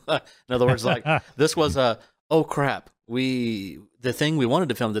 In other words, like, this was oh crap, the thing we wanted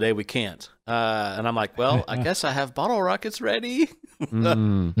to film today, we can't. And I'm like, well, I guess I have bottle rockets ready.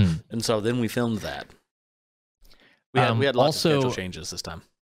 And so then we filmed that. We had lots of schedule changes this time.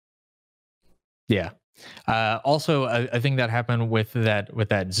 Yeah. Also, a thing that happened with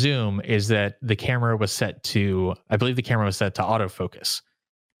that zoom is that the camera was set to, I believe the camera was set to autofocus.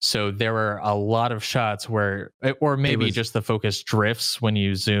 So there were a lot of shots where, or maybe just the focus drifts when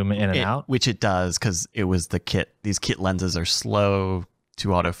you zoom in and out. Which it does, because it was the kit. These kit lenses are slow to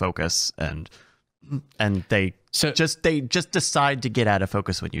autofocus, and they just decide to get out of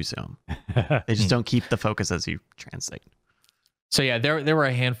focus when you zoom. They just don't keep the focus as you translate. So yeah, there were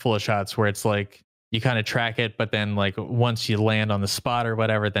a handful of shots where it's like, you kind of track it, but then like once you land on the spot or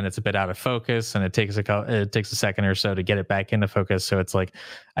whatever, then it's a bit out of focus, and it takes a second or so to get it back into focus. So it's like,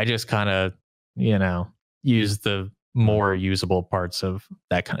 I just kind of, use the more usable parts of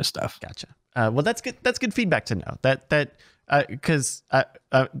that kind of stuff. Gotcha. Well, that's good. That's good feedback to know. Because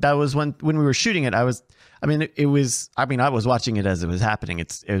that was when we were shooting it. I was watching it as it was happening.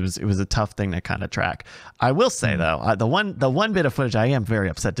 It was a tough thing to kind of track. I will say though, the one bit of footage I am very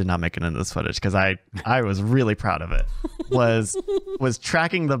upset did not make it into this footage, because I was really proud of it. Was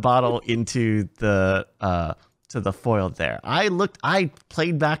tracking the bottle into the to the foil there. I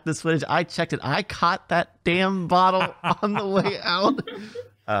played back this footage. I checked it. I caught that damn bottle on the way out.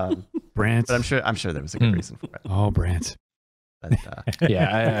 Brant, but I'm sure there was a good reason for it. Oh, Brant. But,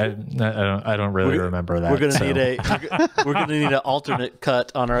 yeah, I don't really remember that. We're gonna need an alternate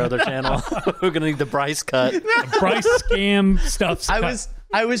cut on our other channel. We're gonna need the Bryce cut. Bryce scam stuff.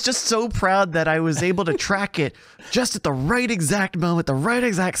 I was just so proud that I was able to track it just at the right exact moment, the right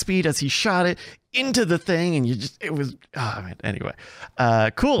exact speed as he shot it into the thing, and it was anyway.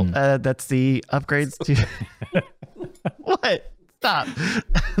 Cool. That's the upgrades to what? Stop.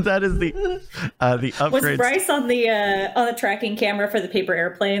 That is the upgrades. Was Bryce on the tracking camera for the paper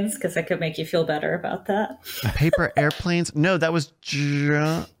airplanes? Because I could make you feel better about that. Paper airplanes? No, that was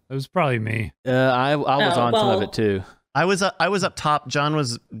It was probably me. I was on some of it too. I was up top. John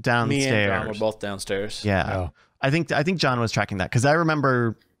was downstairs. Me and John were both downstairs. Yeah. Oh. I think John was tracking that because I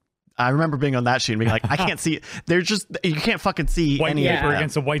remember being on that sheet and being like, I can't see it. There's just, you can't fucking see White any paper of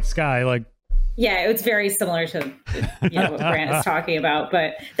against a white sky. Like, Yeah, it's very similar to what Grant is talking about,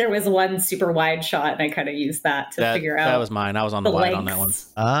 but there was one super wide shot, and I kind of used that to figure out. That was mine. I was on the wide on that one.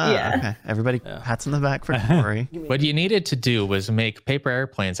 Okay. Everybody pats in the back for Corey. What you needed to do was make paper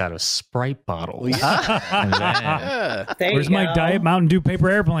airplanes out of Sprite bottles. And then, where's my Diet Mountain Dew paper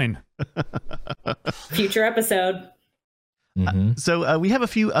airplane? Future episode. mhm. So we have a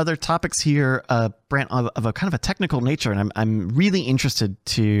few other topics here, Brant, of a kind of a technical nature, and I'm really interested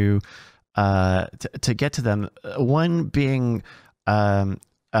to get to them. One being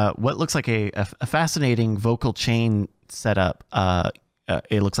what looks like a fascinating vocal chain setup.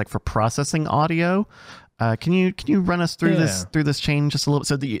 It looks like for processing audio. Can you run us through this chain just a little?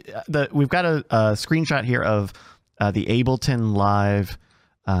 So we've got a screenshot here of the Ableton Live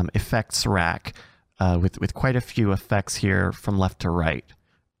effects rack with quite a few effects here from left to right.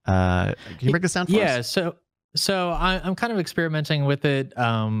 Can you break this down for us? So I'm kind of experimenting with it.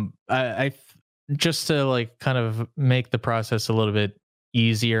 I just to like kind of make the process a little bit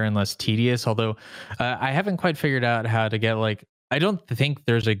easier and less tedious. Although I haven't quite figured out how to get like, I don't think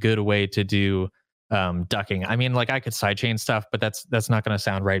there's a good way to do ducking. I mean, like I could sidechain stuff, but that's not going to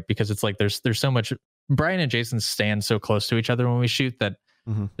sound right because it's like there's so much. Brian and Jason stand so close to each other when we shoot that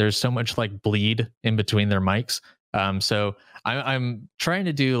there's so much like bleed in between their mics. So I'm trying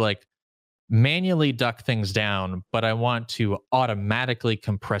to do like manually duck things down, but I want to automatically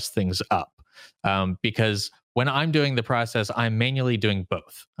compress things up because when I'm doing the process, I'm manually doing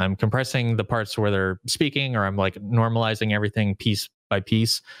both. I'm compressing the parts where they're speaking, or I'm like normalizing everything piece by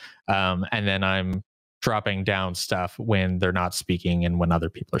piece, and then I'm dropping down stuff when they're not speaking and when other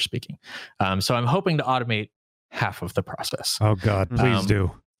people are speaking. So I'm hoping to automate half of the process. Oh God, please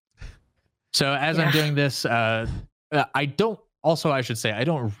do. So as I'm doing this, I don't. Also, I should say I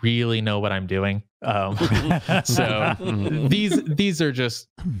don't really know what I'm doing. So these are just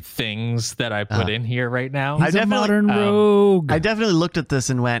things that I put in here right now. He's a modern rogue. I definitely looked at this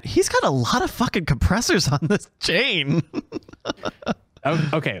and went, he's got a lot of fucking compressors on this chain.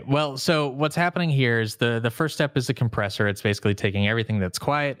 Okay, well, so what's happening here is the first step is a compressor. It's basically taking everything that's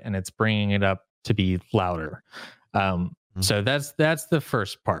quiet and it's bringing it up to be louder. So that's the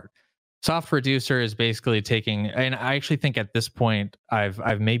first part. Soft reducer is basically taking, and I actually think at this point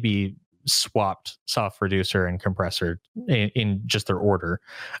I've maybe swapped soft reducer and compressor in just their order.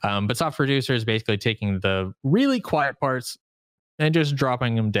 But soft reducer is basically taking the really quiet parts and just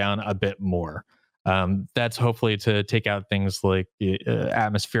dropping them down a bit more. That's hopefully to take out things like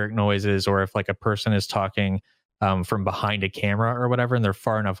atmospheric noises, or if like a person is talking from behind a camera or whatever, and they're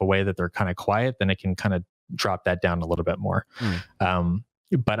far enough away that they're kind of quiet, then it can kind of drop that down a little bit more.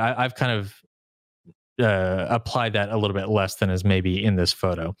 But I've kind of applied that a little bit less than is maybe in this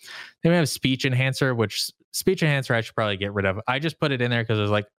photo. Then we have speech enhancer, which speech enhancer I should probably get rid of. I just put it in there because I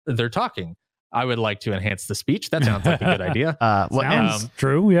was like, they're talking. I would like to enhance the speech. That sounds like a good idea. Sounds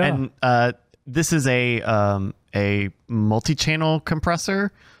true, yeah. And this is a multi-channel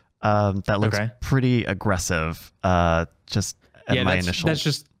compressor that looks pretty aggressive. Just at my initial.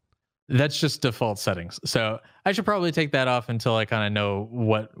 That's just default settings. So I should probably take that off until I kind of know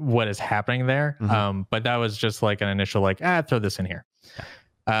what is happening there. But that was just like an initial like, throw this in here.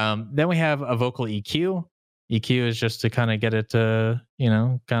 Then we have a vocal EQ. EQ is just to kind of get it to,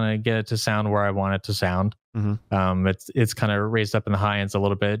 sound where I want it to sound. It's kind of raised up in the high ends a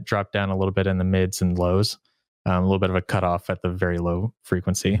little bit, dropped down a little bit in the mids and lows. A little bit of a cutoff at the very low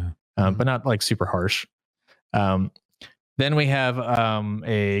frequency, but not like super harsh. Then we have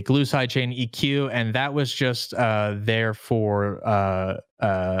a glue sidechain EQ, and that was just there for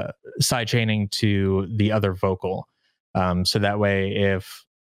sidechaining to the other vocal. So that way,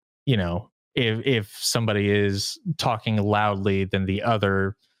 if somebody is talking loudly, then the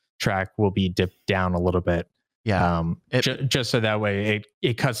other track will be dipped down a little bit. Yeah. Just so that way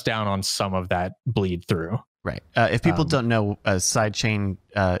it cuts down on some of that bleed through. Right. If people don't know, a sidechain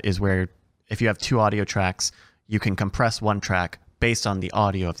is where if you have two audio tracks, you can compress one track based on the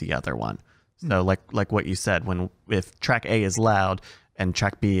audio of the other one. So like what you said, if track A is loud and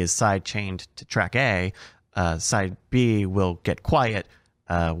track B is sidechained to track A, side B will get quiet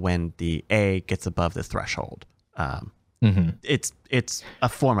when the A gets above the threshold. It's a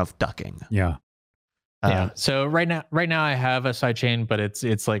form of ducking. Yeah. So right now I have a sidechain, but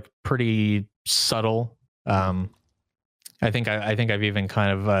it's like pretty subtle. I think I've even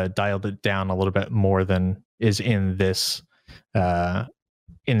kind of dialed it down a little bit more than is in this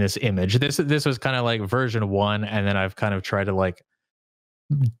in this image. This was kind of like version 1, and then I've kind of tried to like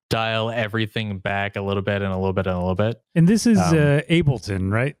dial everything back a little bit and a little bit and a little bit. And this is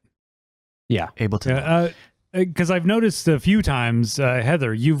Ableton, right? Yeah, Ableton. Because I've noticed a few times,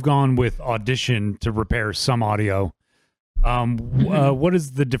 Heather, you've gone with Audition to repair some audio. What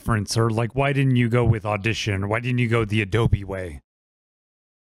is the difference, or like, why didn't you go with Audition? Why didn't you go the Adobe way?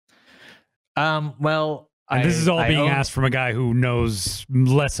 Well, and this is all being asked from a guy who knows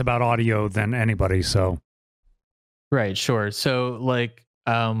less about audio than anybody. So, right, sure. So, like,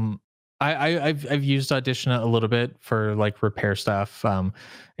 I've used Audition a little bit for like repair stuff.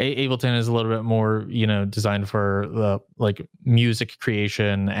 Ableton is a little bit more, designed for the like music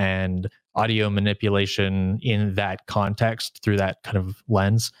creation and audio manipulation in that context through that kind of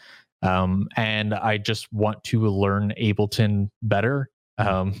lens. And I just want to learn Ableton better.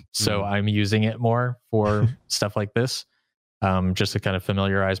 So I'm using it more for stuff like this. Just to kind of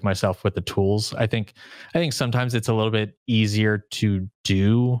familiarize myself with the tools. I think sometimes it's a little bit easier to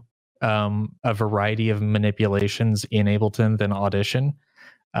do a variety of manipulations in Ableton than Audition.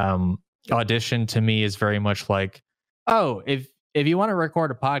 Audition to me is very much like, oh, if you want to record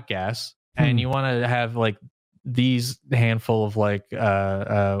a podcast and you want to have like these handful of like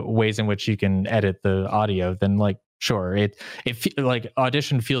ways in which you can edit the audio, then like sure, it like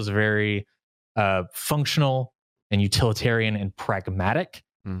Audition feels very functional and utilitarian and pragmatic.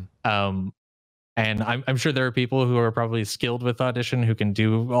 And I'm sure there are people who are probably skilled with Audition who can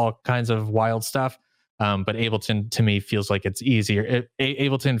do all kinds of wild stuff. But Ableton to me feels like it's easier.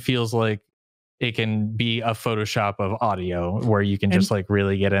 Ableton feels like it can be a Photoshop of audio where you can just like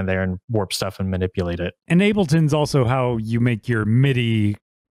really get in there and warp stuff and manipulate it. And Ableton's also how you make your MIDI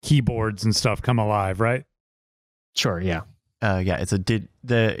keyboards and stuff come alive, right? Sure. Yeah.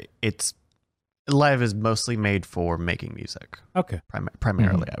 It's Live is mostly made for making music. Okay.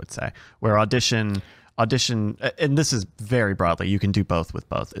 Primarily, I would say. Where Audition, and this is very broadly, you can do both with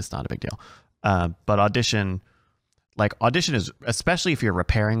both. It's not a big deal. But Audition is, especially if you're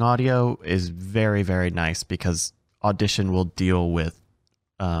repairing audio, is very, very nice because Audition will deal with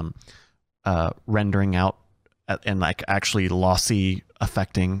rendering out and like actually lossy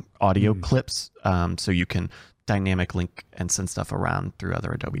affecting audio clips. So you can dynamic link and send stuff around through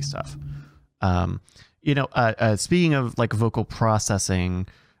other Adobe stuff. Speaking of like vocal processing,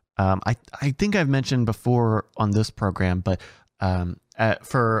 I think I've mentioned before on this program, but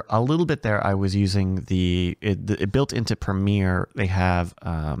for a little bit there, I was using it built into Premiere. They have,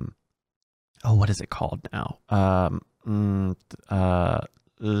 what is it called now?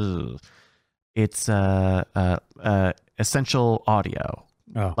 It's Essential Audio.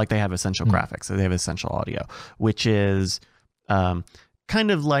 Oh. Like they have Essential Graphics, so they have Essential Audio, which is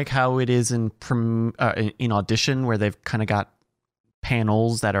kind of like how it is in Audition, where they've kind of got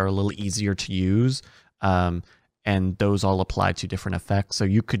panels that are a little easier to use, and those all apply to different effects. So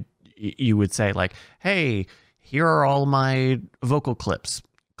you would say like, hey, here are all my vocal clips.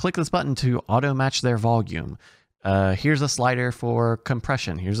 Click this button to auto match their volume. Here's a slider for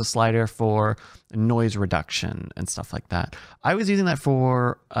compression. Here's a slider for noise reduction and stuff like that. I was using that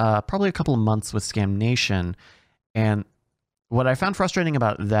for probably a couple of months with Scam Nation, and what I found frustrating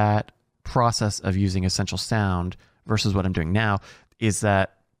about that process of using Essential Sound versus what I'm doing now is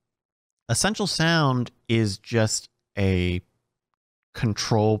that Essential Sound is just a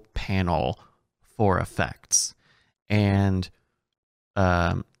control panel for effects. And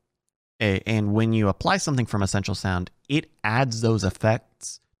when you apply something from Essential Sound, it adds those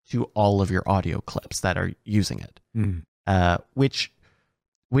effects to all of your audio clips that are using it. Which,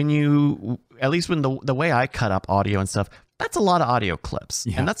 when the way I cut up audio and stuff, that's a lot of audio clips,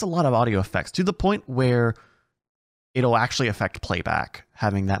 and that's a lot of audio effects, to the point where it'll actually affect playback,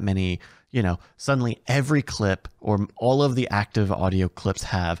 having that many, suddenly every clip or all of the active audio clips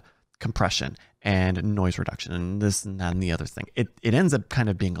have compression and noise reduction and this and that and the other thing. It ends up kind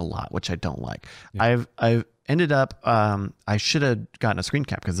of being a lot, which I don't like. I've ended up, I should have gotten a screen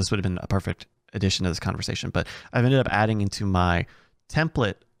cap because this would have been a perfect addition to this conversation, but I've ended up adding into my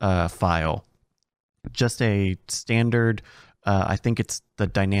template file just a standard, I think it's the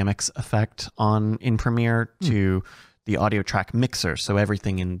dynamics effect in Premiere to the audio track mixer. So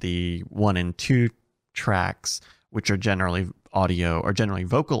everything in the 1 and 2 tracks, which are generally audio or generally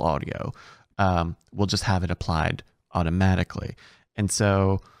vocal audio, we'll just have it applied automatically. And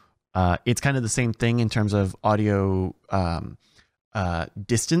so it's kind of the same thing in terms of audio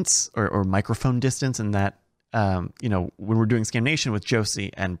distance or microphone distance, in that, when we're doing Scam Nation with Josie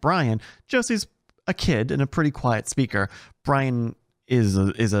and Brian, Josie's a kid and a pretty quiet speaker. Brian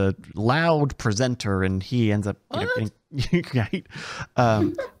is a loud presenter, and he ends up right.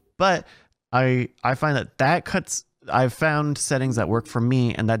 But I find that cuts. I've found settings that work for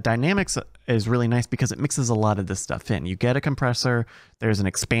me, and that dynamics is really nice because it mixes a lot of this stuff in. You get a compressor. There's an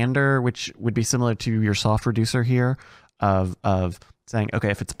expander, which would be similar to your soft reducer here, of saying,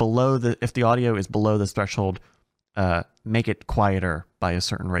 okay, if the audio is below this threshold, make it quieter by a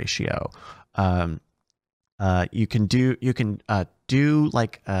certain ratio. You can do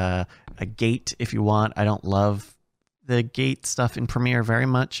like a gate if you want. I don't love the gate stuff in Premiere very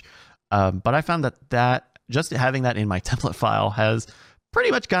much, but I found that just having that in my template file has pretty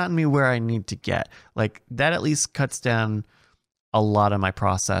much gotten me where I need to get. Like, that at least cuts down a lot of my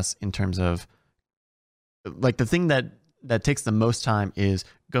process in terms of, like, the thing that takes the most time is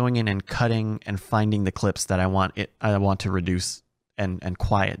going in and cutting and finding the clips that I want to reduce and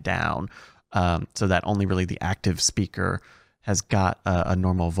quiet down, so that only really the active speaker has got a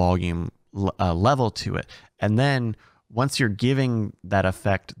normal volume level to it. And then once you're giving that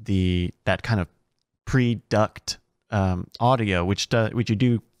effect that kind of pre-duct audio, which you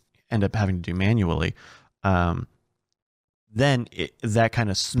do end up having to do manually, then that kind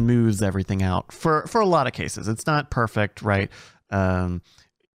of smooths everything out for a lot of cases. It's not perfect, right?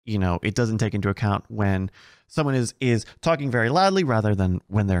 It doesn't take into account when someone is talking very loudly rather than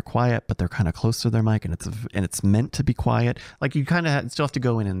when they're quiet, but they're kind of close to their mic, and it's meant to be quiet. Like, you kind of still have to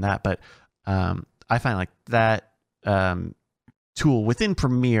go in that, but I find like that tool within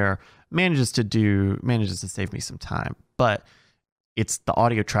Premiere manages to save me some time. But it's the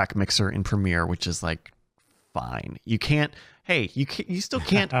audio track mixer in Premiere, which is like fine. You still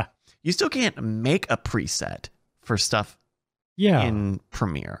can't make a preset for stuff in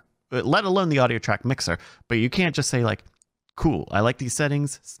Premiere, let alone the audio track mixer. But you can't just say like, cool, I like these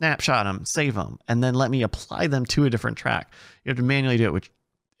settings, snapshot them, save them, and then let me apply them to a different track. You have to manually do it, which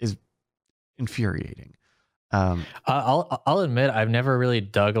is infuriating. I'll admit I've never really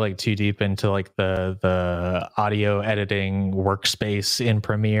dug like too deep into like the audio editing workspace in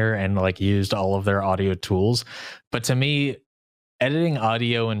Premiere and like used all of their audio tools. But to me, editing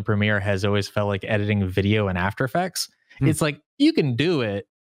audio in Premiere has always felt like editing video in After Effects. It's like, you can do it,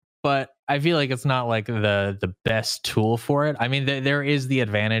 but I feel like it's not like the best tool for it. I mean, there is the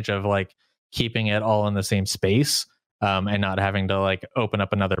advantage of like keeping it all in the same space, and not having to like open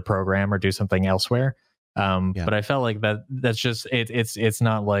up another program or do something elsewhere. But I felt like that's just it's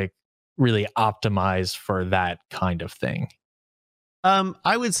not like really optimized for that kind of thing.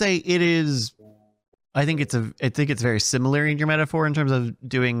 I would say it is. I think it's very similar in your metaphor in terms of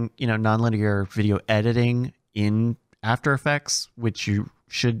doing nonlinear video editing in After Effects, which you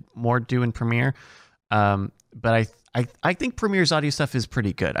should more do in Premiere. But I think Premiere's audio stuff is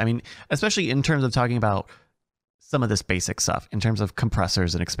pretty good. I mean, especially in terms of talking about some of this basic stuff in terms of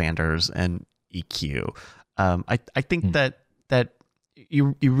compressors and expanders and EQ. I think that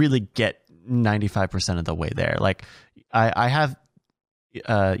you really get 95% of the way there. Like, I have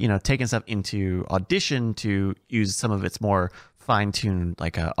taken stuff into Audition to use some of its more fine-tuned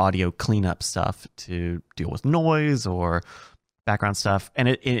like audio cleanup stuff to deal with noise or background stuff, and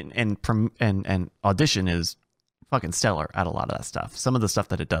Audition is fucking stellar at a lot of that stuff. Some of the stuff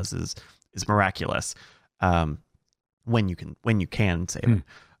that it does is miraculous, when you can save it.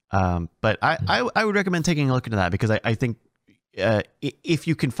 But I would recommend taking a look into that, because I think if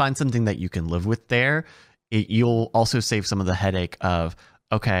you can find something that you can live with there, you'll also save some of the headache of,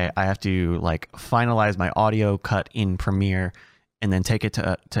 okay, I have to like finalize my audio cut in Premiere and then take it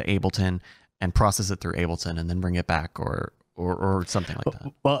to Ableton and process it through Ableton and then bring it back or something like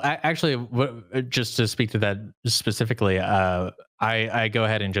that. Well, actually, just to speak to that specifically, I go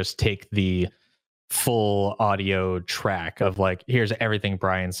ahead and just take the full audio track of like, here's everything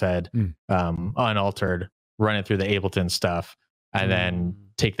Brian said, unaltered, run it through the Ableton stuff, and then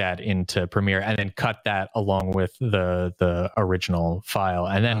take that into Premiere and then cut that along with the original file.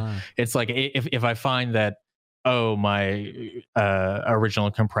 And then it's like, if I find that, oh, my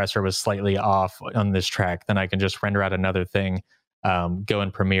original compressor was slightly off on this track, then I can just render out another thing, go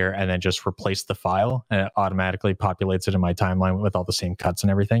in Premiere, and then just replace the file, and it automatically populates it in my timeline with all the same cuts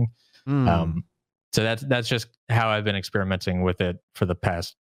and everything. So that's just how I've been experimenting with it for the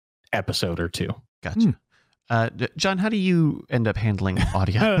past episode or two. Gotcha. John, how do you end up handling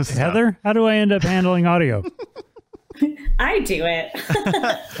audio? Heather, how do I end up handling audio? I do it.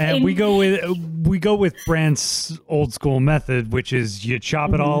 And we go with Brandt's old school method, which is you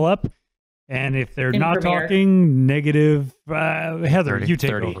chop it all up, and if they're not Premiere. talking negative, Heather, 30, you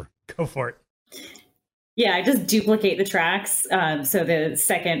take 30. over. Go for it. Yeah, I just duplicate the tracks. So the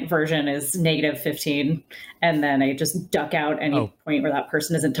second version is -15. And then I just duck out any point where that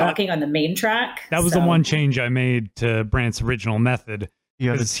person isn't talking on the main track. That was the one change I made to Brant's original method.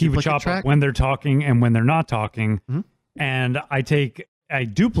 Because he would chop up when they're talking and when they're not talking. Mm-hmm. And I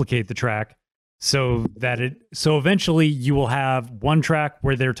duplicate the track so eventually you will have one track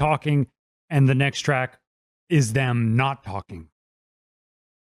where they're talking and the next track is them not talking.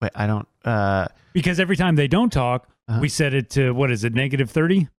 Wait, I don't... Because every time they don't talk, we set it to, what is it,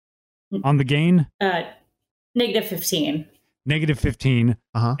 -30 on the gain? -15. -15.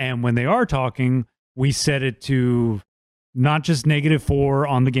 And when they are talking, we set it to not just -4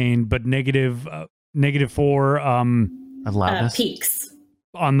 on the gain, but -4 of loudness. Peaks.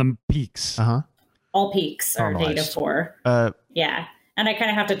 On the peaks. All peaks are -4. Yeah. And I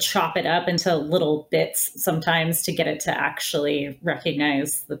kind of have to chop it up into little bits sometimes to get it to actually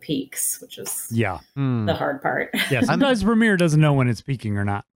recognize the peaks, which is the hard part. Yeah, sometimes Premiere doesn't know when it's peaking or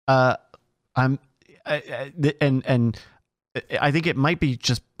not. I think it might be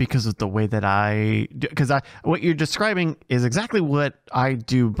just because of the way that what you're describing is exactly what I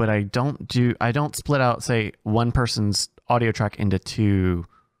do, but I don't split out, say, one person's audio track into two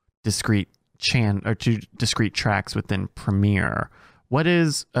discrete tracks within Premiere. What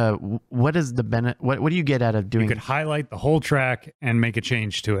is the benefit? What do you get out of doing? You could highlight the whole track and make a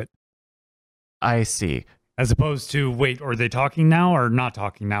change to it. I see. As opposed to, wait, are they talking now or not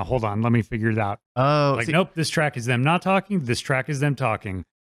talking now? Hold on, let me figure it out. Oh, nope, this track is them not talking. This track is them talking.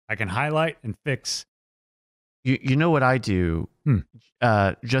 I can highlight and fix. You know what I do?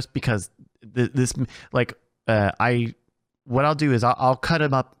 Just because what I'll do is I'll cut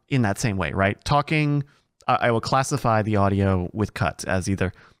them up in that same way, right? Talking. I will classify the audio with cuts as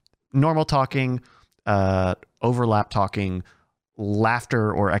either normal talking, overlap talking,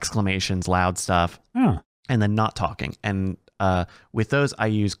 laughter or exclamations, loud stuff, and then not talking. And with those, I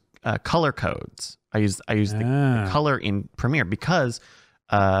use color codes. I use the color in Premiere because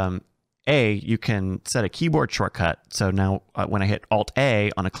you can set a keyboard shortcut. So now when I hit Alt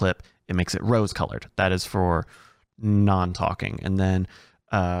A on a clip, it makes it rose colored. That is for non-talking. And then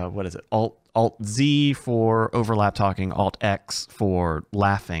what is it? Alt Z for overlap talking, Alt X for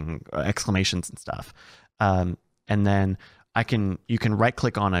laughing, exclamations and stuff. And then you can right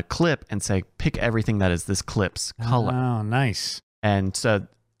click on a clip and say, pick everything that is this clip's color. Oh, nice. And so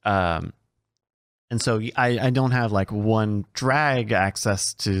I don't have like one drag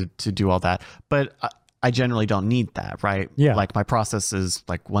access to do all that, but I generally don't need that, right? Yeah. Like my process is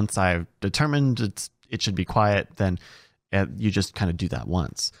like, once I've determined it should be quiet, then you just kind of do that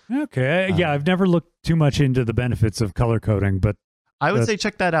once. Okay. Yeah, I've never looked too much into the benefits of color coding, but I would say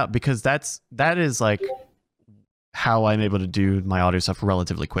check that out, because that is like how I'm able to do my audio stuff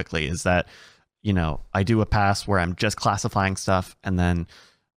relatively quickly. Is that, I do a pass where I'm just classifying stuff, and then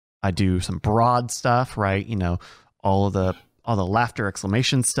I do some broad stuff, right? All the laughter,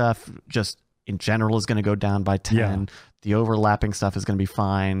 exclamation stuff just in general is going to go down by 10. Yeah. The overlapping stuff is going to be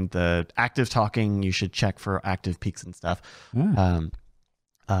fine. The active talking, you should check for active peaks and stuff.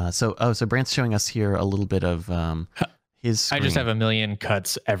 So Brant's showing us here a little bit of his screen. I just have a million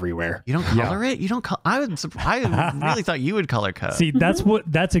cuts everywhere. You don't color it? You don't I really thought you would color code. See,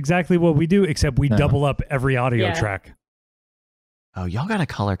 that's exactly what we do, except we double up every audio track. Oh, y'all got a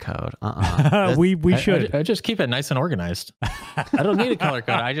color code. We should. I just keep it nice and organized. I don't need a color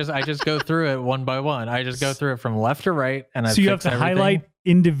code. I just go through it one by one. I just go through it from left to right, and so you have to highlight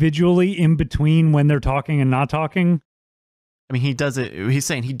individually in between when they're talking and not talking. I mean, he does it. He's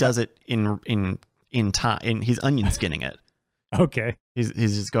saying he does it in time. He's onion skinning it. Okay. He's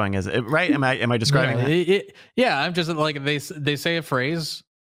just going as it, right. Am I describing that? Yeah. I'm just like they say a phrase,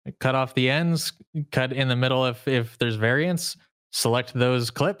 cut off the ends, cut in the middle if there's variance. Select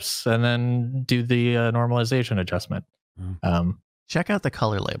those clips and then do the normalization adjustment. Check out the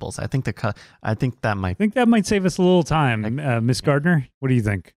color labels. I think that might save us a little time. Miss Gardner, what do you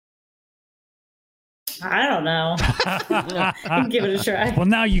think? I don't know. Give it a try. Well,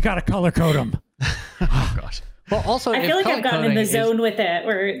 now you got to color code them. Oh gosh. Well, also, I feel like I've gotten in the zone with it,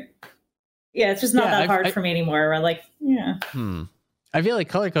 where it's just not that hard for me anymore. We're like, I feel like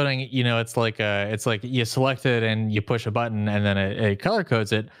color coding, it's like you select it and you push a button and then it color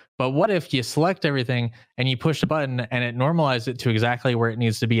codes it. But what if you select everything and you push a button and it normalizes it to exactly where it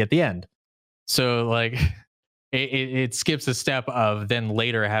needs to be at the end? So like it skips a step of then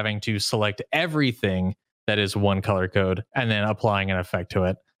later having to select everything that is one color code and then applying an effect to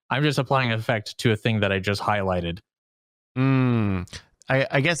it. I'm just applying an effect to a thing that I just highlighted.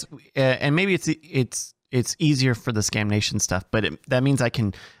 I guess, and maybe it's easier for the Scam Nation stuff, but that means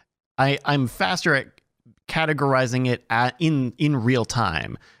I'm faster at categorizing it in real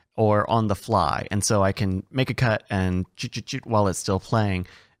time or on the fly, and so I can make a cut and while it's still playing,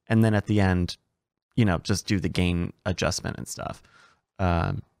 and then at the end, just do the gain adjustment and stuff.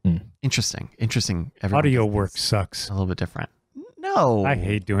 Interesting. Audio work sucks. A little bit different. No, I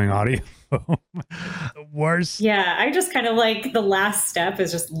hate doing audio. The worst. Yeah, I just kind of like the last step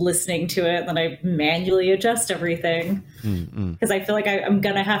is just listening to it, then I manually adjust everything because I feel like I'm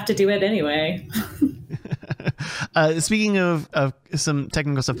gonna have to do it anyway. Speaking of some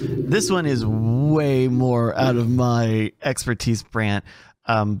technical stuff, this one is way more out of my expertise, Brant.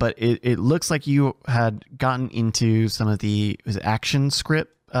 But it looks like you had gotten into some of the action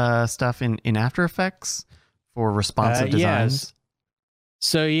script stuff in After Effects for responsive designs. Yes.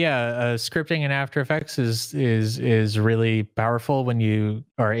 So scripting in After Effects is really powerful when you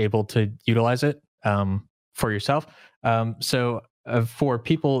are able to utilize it for yourself. For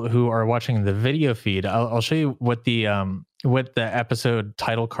people who are watching the video feed, I'll show you what the episode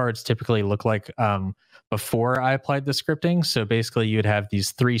title cards typically look like before I applied the scripting. So basically, you'd have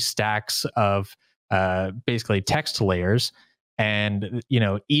these 3 stacks of basically text layers, and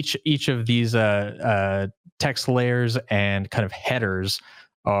each of these text layers and kind of headers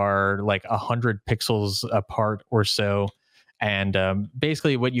are like 100 pixels apart or so. And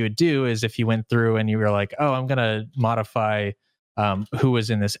basically what you would do is if you went through and you were like, oh, I'm going to modify who was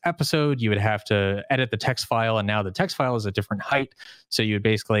in this episode, you would have to edit the text file. And now the text file is a different height. So you would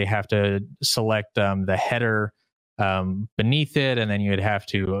basically have to select the header beneath it, and then you would have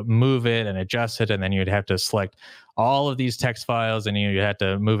to move it and adjust it. And then you would have to select all of these text files, and you had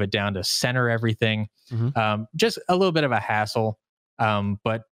to move it down to center everything. Just a little bit of a hassle,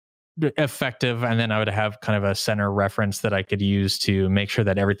 but effective. And then I would have kind of a center reference that I could use to make sure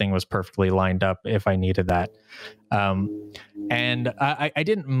that everything was perfectly lined up if I needed that. And I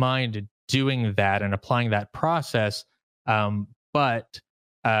didn't mind doing that and applying that process. But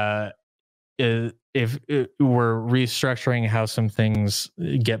if we're restructuring how some things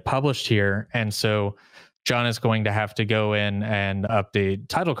get published here, and so John is going to have to go in and update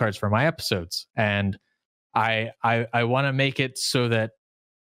title cards for my episodes, and I want to make it so that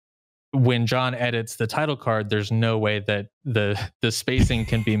when John edits the title card, there's no way that the spacing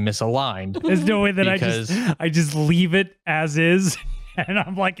can be misaligned. There's no way that because I just leave it as is, and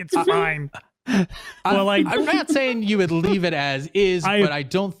I'm like, it's fine. Well, I'm not saying you would leave it as is, but I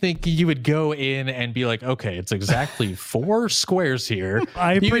don't think you would go in and be like, okay, it's exactly 4 squares here.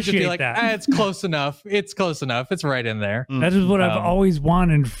 I you appreciate would just be like, that. It's close enough. It's close enough. It's right in there. That is what I've always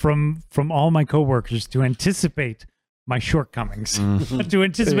wanted from all my coworkers, to anticipate my shortcomings, to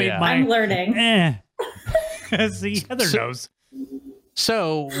anticipate my. I'm learning. See, Heather knows.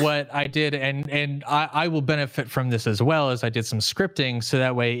 So what I did, and I will benefit from this as well, is I did some scripting, so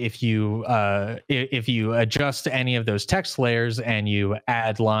that way if you adjust any of those text layers and you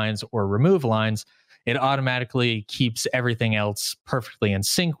add lines or remove lines, it automatically keeps everything else perfectly in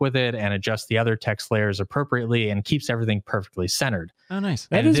sync with it and adjusts the other text layers appropriately and keeps everything perfectly centered. Oh, nice.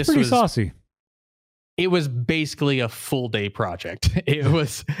 That is pretty saucy. It was basically a full day project. It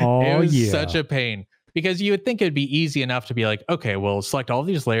was such a pain. Because you would think it'd be easy enough to be like, okay, well, select all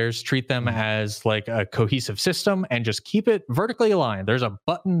these layers, treat them as like a cohesive system, and just keep it vertically aligned. There's a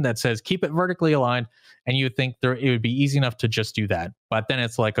button that says keep it vertically aligned, and you would think it would be easy enough to just do that. But then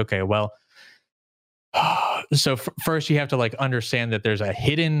it's like, okay, well, so first you have to like understand that there's a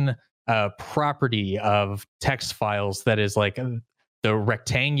hidden property of text files that is like the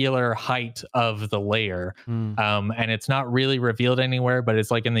rectangular height of the layer. And it's not really revealed anywhere, but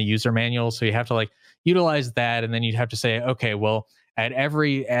it's like in the user manual. So you have to like utilize that. And then you'd have to say, okay, well, at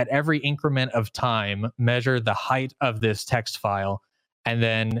every increment of time, measure the height of this text file. And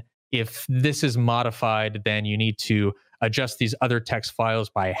then if this is modified, then you need to adjust these other text files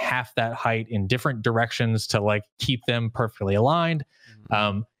by half that height in different directions to like keep them perfectly aligned.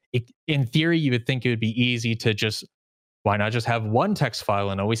 In theory, you would think it would be easy to just, why not just have one text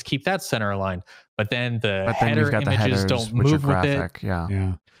file and always keep that center aligned? But then header images don't move with it.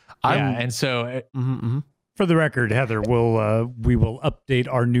 Yeah. And so for the record, Heather, we will update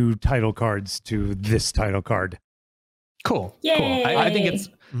our new title cards to this title card. Cool. Yay. Cool. I think it's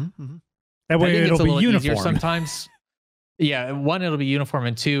that way it'll be uniform. Sometimes. Yeah, one, it'll be uniform,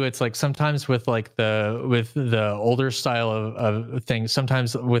 and two, it's like sometimes with like the older style of things,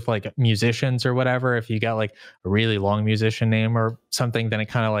 sometimes with like musicians or whatever, if you got like a really long musician name or something, then it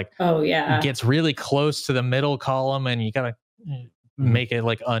kind of like gets really close to the middle column, and you gotta make it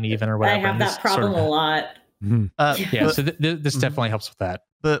like uneven or whatever. I have that problem a lot. So this definitely helps with that.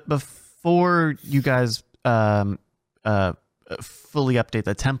 But before you guys fully update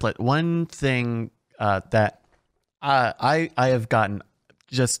the template, one thing that I have gotten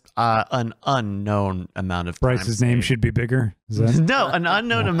just an unknown amount of time. Bryce's name should be bigger. Is that? No, an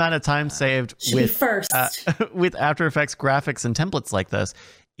unknown amount of time saved Should with be first. with After Effects graphics and templates like this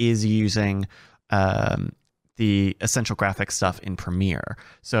is using the essential graphics stuff in Premiere.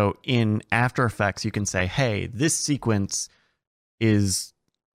 So in After Effects, you can say, hey, this sequence is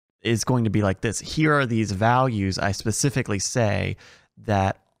going to be like this. Here are these values I specifically say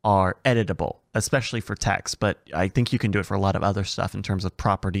that are editable, especially for text, but I think you can do it for a lot of other stuff in terms of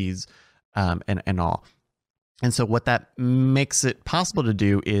properties and all. And so what that makes it possible to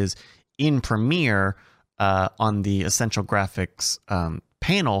do is in Premiere on the essential graphics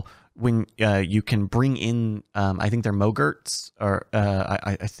panel, when you can bring in, I think they're MOGRTs, or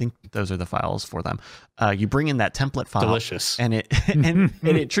I think those are the files for them. You bring in that template file. Delicious. And it and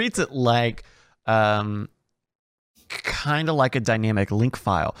it treats it like kind of like a dynamic link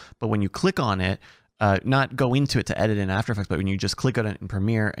file. But when you click on it, not go into it to edit in After Effects, but when you just click on it in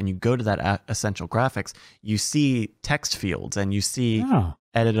Premiere and you go to that essential graphics, you see text fields and you see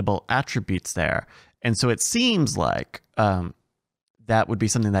editable attributes there. And so it seems like that would be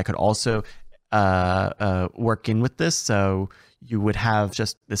something that could also work in with this. So you would have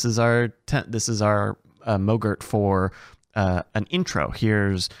just, this is our MOGRT for an intro.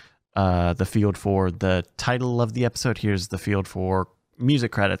 Here's the field for the title of the episode. Here's the field for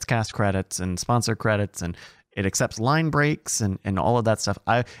music credits, cast credits, and sponsor credits, and it accepts line breaks and all of that stuff.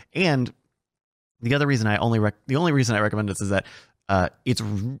 And the other reason the only reason I recommend this is that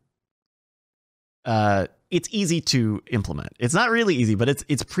it's easy to implement. It's not really easy, but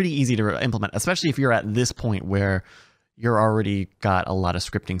it's pretty easy to implement, especially if you're at this point where you're already got a lot of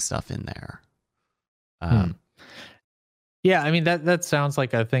scripting stuff in there. Yeah, I mean that sounds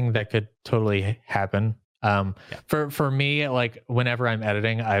like a thing that could totally happen. For me, like whenever I'm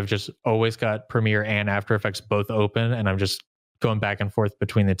editing, I've just always got Premiere and After Effects both open, and I'm just going back and forth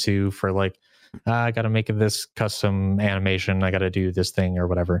between the two for like, I got to make this custom animation, I got to do this thing or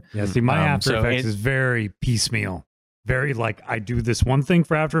whatever. Yeah, see, my After Effects is very piecemeal. Very like, I do this one thing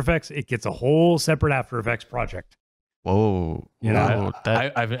for After Effects, it gets a whole separate After Effects project. Whoa! You know,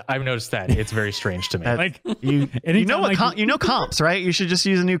 I've noticed that it's very strange to me. Like you know comps, right? You should just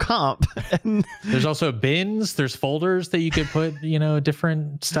use a new comp. There's also bins. There's folders that you could put,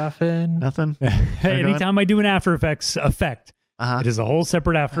 different stuff in. Nothing. Anytime I do an After Effects effect, it is a whole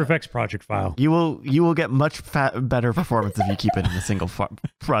separate After Effects project file. You will get much better performance if you keep it in a single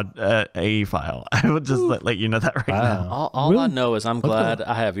AE file. I would just let you know that right now. All I know is I'm glad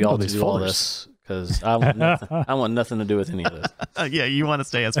I have y'all to do all this. Because I want nothing to do with any of this. Yeah, you want to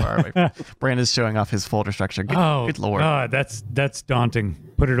stay as far away. Brandon's showing off his folder structure. Good Lord. God, that's daunting.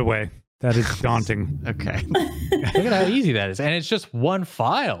 Put it away. That is daunting. Okay. Look at how easy that is. And it's just one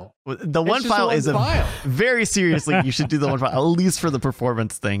file. The one file is very seriously, you should do the one file, at least for the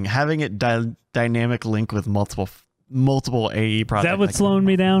performance thing. Having it dynamic link with multiple AE projects. Is that what's slowing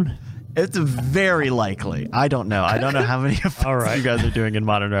me down? It's very likely. I don't know. I don't know how many effects you guys are doing in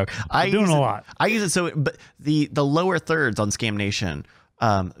Modern Rogue. I'm doing a lot. I use it but the lower thirds on Scam Nation,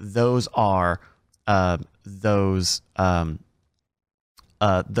 those are those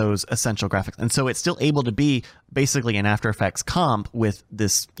essential graphics, and so it's still able to be basically an After Effects comp with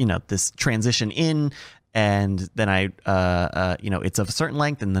this this transition in, and then it's of a certain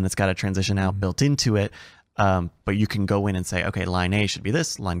length, and then it's got a transition out built into it. But you can go in and say, okay, line A should be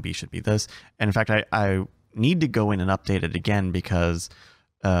this, line B should be this. And in fact, I need to go in and update it again because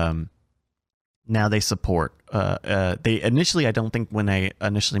now they support, they initially, I don't think when I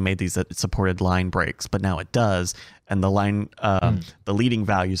initially made these that it supported line breaks, but now it does. And the line, the leading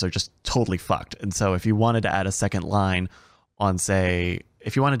values are just totally fucked. And so if you wanted to add a second line on, say,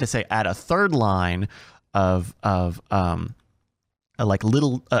 if you wanted to say add a third line of like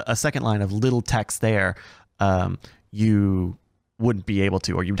a second line of little text there, you wouldn't be able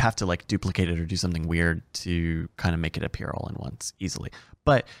to, or you'd have to like duplicate it or do something weird to kind of make it appear all in once easily.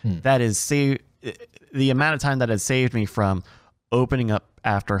 But that is the amount of time that has saved me from opening up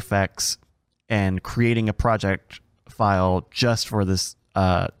After Effects and creating a project file just for this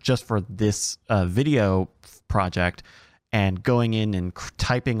video project, and going in and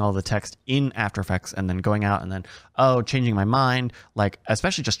typing all the text in After Effects and then going out and then changing my mind, like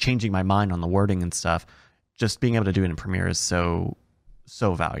especially just changing my mind on the wording and stuff. Just being able to do it in Premiere is so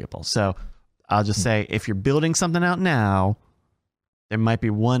valuable. So I'll just say, if you're building something out now, there might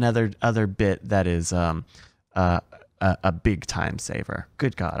be one other bit that is a big time saver.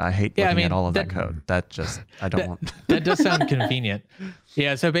 Good God, I hate looking at all of that code. That just I don't want. That does sound convenient.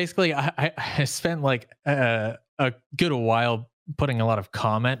 Yeah. So basically, I spent like a good while putting a lot of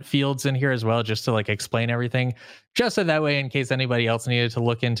comment fields in here as well, just to like explain everything, just so that way, in case anybody else needed to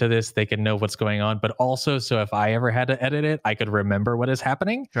look into this, they could know what's going on. But also, so if I ever had to edit it, I could remember what is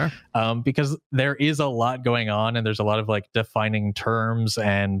happening. Sure. Because there is a lot going on, and there's a lot of like defining terms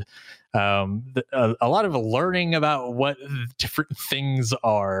and a lot of learning about what different things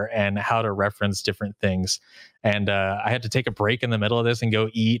are and how to reference different things. And I had to take a break in the middle of this and go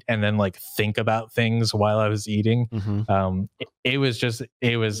eat, and then like think about things while I was eating. Mm-hmm. It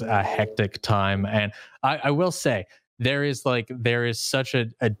was a hectic time. And I will say there is such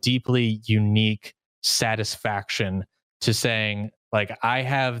a deeply unique satisfaction to saying, like, I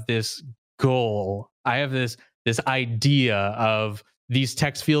have this goal, I have this idea of these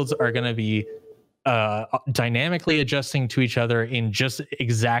text fields are going to be dynamically adjusting to each other in just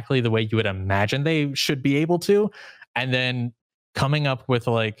exactly the way you would imagine they should be able to, and then coming up with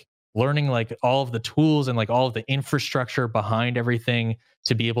like learning like all of the tools and like all of the infrastructure behind everything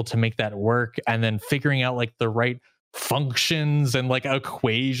to be able to make that work, and then figuring out like the right functions and like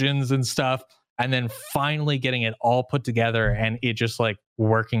equations and stuff, and then finally getting it all put together and it just like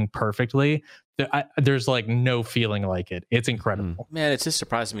working perfectly. There's like no feeling like it. It's incredible. Man, it's just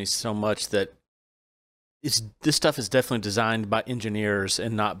surprising me so much that this stuff is definitely designed by engineers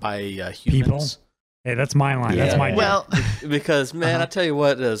and not by humans. People? Hey, that's my line. Yeah. That's my Well, because man, I tell you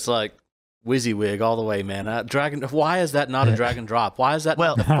what, it's like WYSIWYG all the way, man. Dragon. Why is that not a drag and drop? Why is that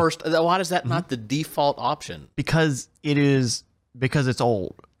not the first? Why is that not the default option? because it's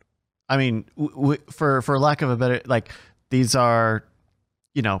old. I mean, for lack of a better, like, these are,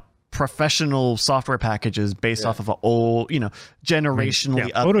 professional software packages based off of an old,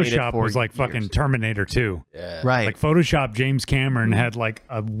 generationally updated. Photoshop for was like years. fucking Terminator 2. Yeah. Right. Like Photoshop, James Cameron had like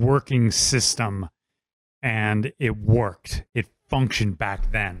a working system, and it worked. It functioned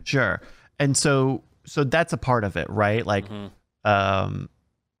back then. Sure. And so that's a part of it, right? Like,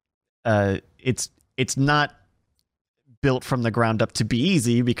 it's not built from the ground up to be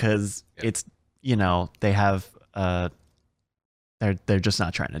easy, because it's, they have, they're just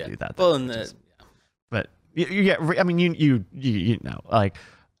not trying to do that. Well, But you get, I mean, you know, like,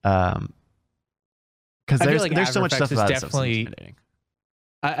 because there's so much stuff about it. Definitely,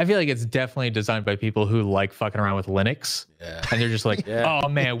 I feel like it's definitely designed by people who like fucking around with Linux, and they're just like, oh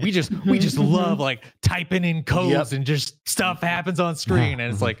man, we just love like typing in codes and just stuff happens on screen,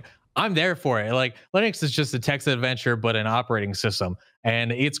 and it's like, I'm there for it. Like, Linux is just a text adventure, but an operating system,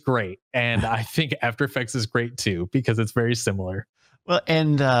 and it's great. And I think After Effects is great too, because it's very similar. Well,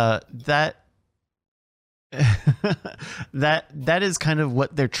 and that is kind of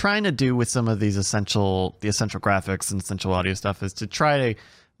what they're trying to do with some of these essential graphics and essential audio stuff, is to try to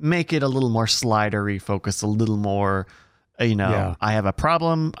make it a little more slidery, focus a little more, I have a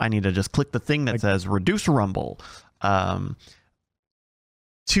problem, I need to just click the thing that says reduce rumble.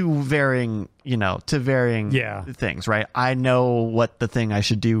 To varying things, right? I know what the thing I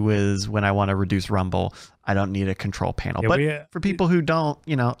should do is when I want to reduce rumble. I don't need a control panel. But for people who don't,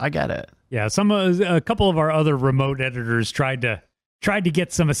 I get it. Yeah, a couple of our other remote editors tried to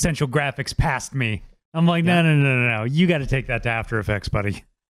get some essential graphics past me. I'm like, no. You got to take that to After Effects, buddy.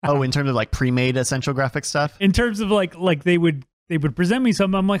 Oh, in terms of like pre-made essential graphics stuff? In terms of like they would present me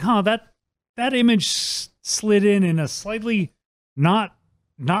something, I'm like, that image slid in a slightly not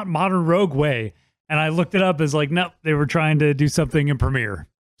modern Rogue way, and I looked it up as like, nope, they were trying to do something in Premiere.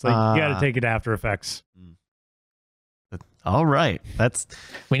 It's like, you got to take it to After Effects. All right,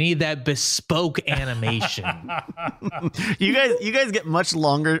 we need that bespoke animation. you guys get much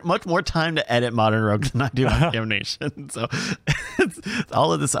more time to edit Modern Rogue than I do on animation. So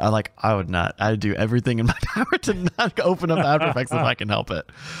all of this, I'd do everything in my power to not open up After Effects if I can help it.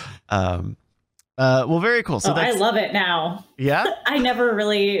 Well, very cool. So I love it now. Yeah? I never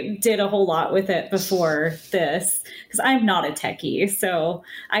really did a whole lot with it before this, because I'm not a techie. So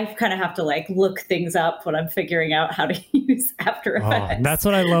I kind of have to like look things up when I'm figuring out how to use After Effects. That's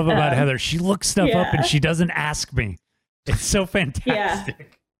what I love about Heather. She looks stuff up and she doesn't ask me. It's so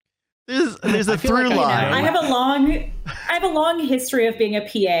fantastic. There's a through line. I have a long history of being a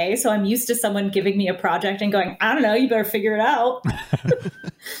PA, so I'm used to someone giving me a project and going, I don't know, you better figure it out.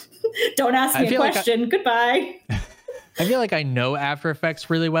 Don't ask me a question. Goodbye. I feel like I know After Effects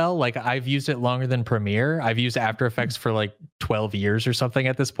really well. Like, I've used it longer than Premiere. I've used After Effects for like 12 years or something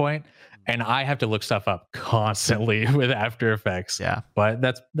at this point, and I have to look stuff up constantly with After Effects. Yeah, but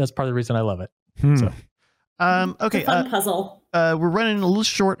that's part of the reason I love it. So. Okay. It's a fun puzzle. We're running a little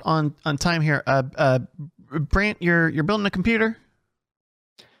short on time here. Brant, you're building a computer?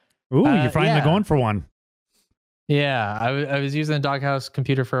 Ooh, you're finally going for one. Yeah, I was using the Doghouse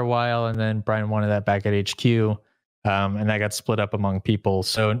computer for a while, and then Brian wanted that back at HQ. And that got split up among people.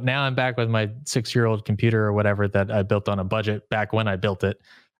 So now I'm back with my 6-year-old computer or whatever that I built on a budget back when I built it.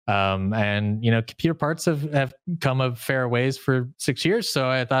 And computer parts have come a fair ways for 6 years. So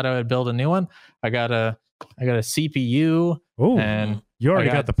I thought I would build a new one. I got a CPU. Oh, and you already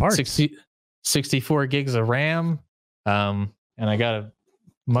got the parts. 64 gigs of RAM. And I got a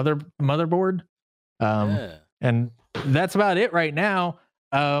motherboard. And that's about it right now.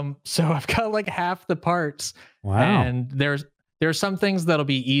 So I've got like half the parts. Wow. And there's some things that'll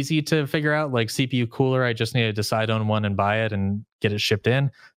be easy to figure out, like CPU cooler. I just need to decide on one and buy it and get it shipped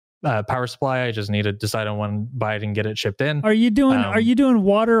in. Power supply, I just need to decide on one, buy it and get it shipped in. Are you doing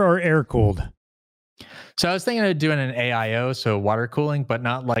water or air cooled? So I was thinking of doing an AIO, so water cooling, but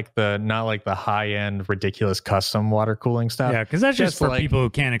not like the high end ridiculous custom water cooling stuff. Yeah, because that's just for like, people who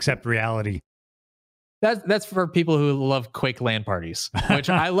can't accept reality. That's for people who love Quake LAN parties, which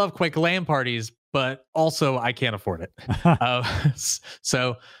I love Quake LAN parties, but also I can't afford it.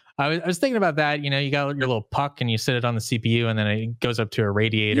 So I was thinking about that. You got your little puck and you sit it on the CPU, and then it goes up to a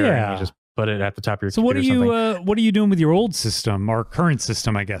radiator, and you just put it at the top of your. So what are you doing with your old system or current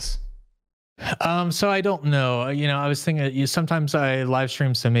system, I guess? So I don't know. I was thinking sometimes I live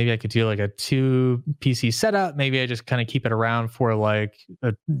stream, so maybe I could do like a 2 PC setup. Maybe I just kind of keep it around for like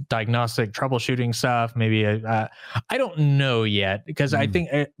a diagnostic troubleshooting stuff. Maybe I don't know yet, because I think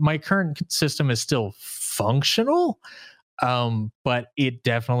my current system is still functional. But it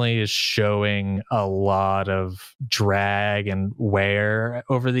definitely is showing a lot of drag and wear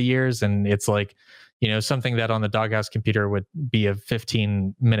over the years. And it's like, something that on the Doghouse computer would be a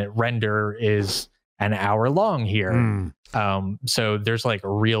 15-minute render is an hour long here. So there's like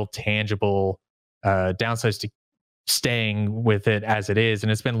real tangible downsides to staying with it as it is.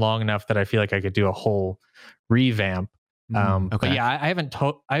 And it's been long enough that I feel like I could do a whole revamp. Okay. But yeah, I haven't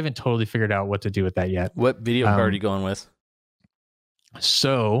totally figured out what to do with that yet. What video card are you going with?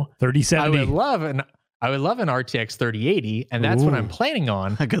 So 3070. I would love an RTX 3080, and that's what I'm planning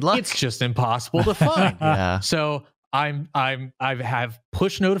on. Good luck. It's just impossible to find. Yeah. So I have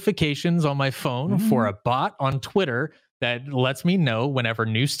push notifications on my phone for a bot on Twitter that lets me know whenever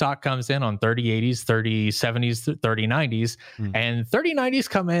new stock comes in on 3080s, 3070s, 3090s, and 3090s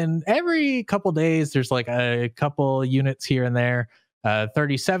come in every couple days. There's like a couple units here and there.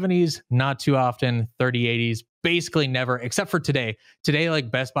 3070s, not too often. 3080s, basically never, except for today. Today,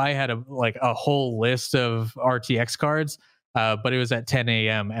 like Best Buy had a whole list of RTX cards, but it was at 10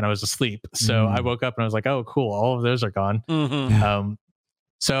 a.m. and I was asleep. So I woke up and I was like, oh, cool, all of those are gone.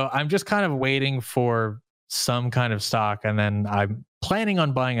 So I'm just kind of waiting for some kind of stock, and then I'm planning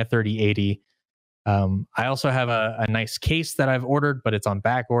on buying a 3080. I also have a nice case that I've ordered, but it's on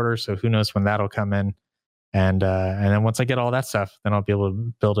back order, so who knows when that'll come in. And then once I get all that stuff, then I'll be able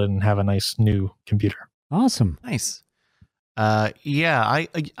to build it and have a nice new computer. Awesome. Nice. Yeah,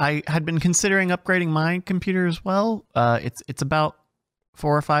 I had been considering upgrading my computer as well. It's about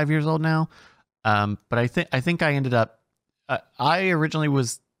 4 or 5 years old now. But I think I ended up. I originally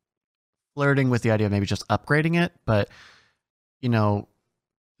was flirting with the idea of maybe just upgrading it, but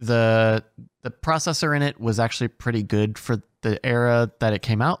the processor in it was actually pretty good for the era that it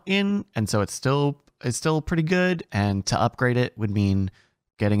came out in, and so it's still pretty good. And to upgrade it would mean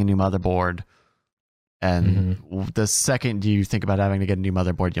getting a new motherboard. And the second you think about having to get a new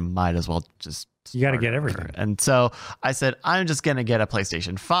motherboard, you might as well just... You got to get everything. And so I said, I'm just going to get a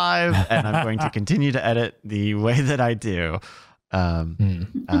PlayStation 5, and I'm going to continue to edit the way that I do.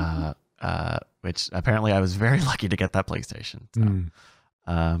 Which apparently I was very lucky to get that PlayStation.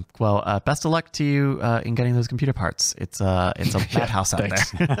 So. Well, best of luck to you in getting those computer parts. It's a madhouse out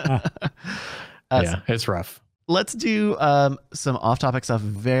there. Yeah, it's rough. Let's do some off-topic stuff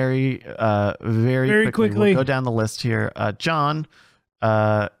very quickly. We'll go down the list here. John,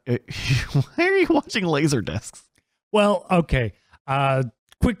 why are you watching Laserdiscs? Well, okay.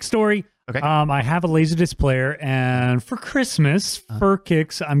 Quick story. Okay. I have a Laserdisc player, and for Christmas, for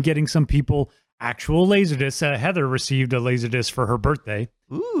kicks, I'm getting some people actual Laserdiscs. Heather received a Laserdisc for her birthday.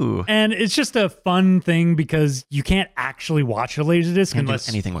 Ooh. And it's just a fun thing because you can't actually watch a Laserdisc unless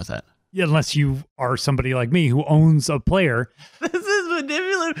do anything with it. Unless you are somebody like me who owns a player. This is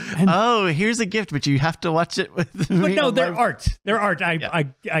manipulative. Here's a gift, but you have to watch it with me. But no, they're art. They're art.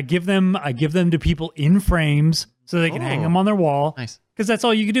 I give them to people in frames so they can hang them on their wall. Nice. Because that's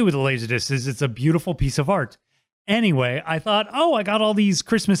all you can do with a Laserdisc is it's a beautiful piece of art. Anyway, I thought, I got all these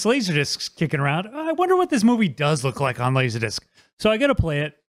Christmas Laserdiscs kicking around. I wonder what this movie does look like on Laserdisc. So I got to play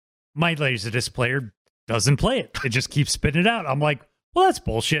it. My Laserdisc player doesn't play it. It just keeps spitting it out. I'm like, well, that's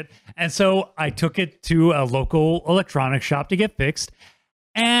bullshit. And so I took it to a local electronics shop to get fixed.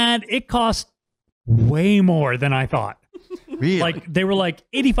 And it cost way more than I thought. Really? Like they were like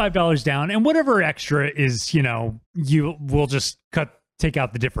 $85 down, and whatever extra is, you will just take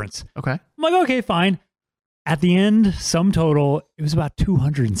out the difference. Okay. I'm like, okay, fine. At the end, sum total, it was about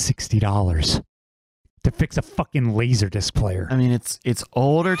 $260 to fix a fucking Laserdisc player. I mean, it's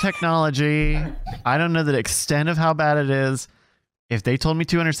older technology. I don't know the extent of how bad it is. If they told me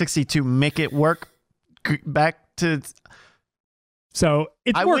 260 to make it work back to, So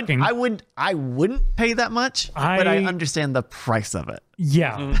it's working. I wouldn't pay that much, but I understand the price of it.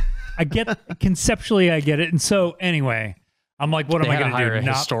 Yeah, I get conceptually, I get it. And so anyway, I'm like, what am I going to do?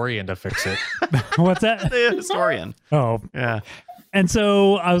 A historian to fix it. What's that? The historian. Oh, Yeah. And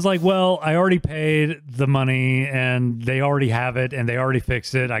so I was like, well, I already paid the money and they already have it and they already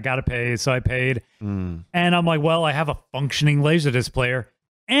fixed it. I got to pay. So I paid. And I'm like, well, I have a functioning Laserdisc player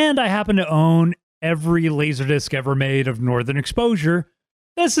and I happen to own every Laserdisc ever made of Northern Exposure.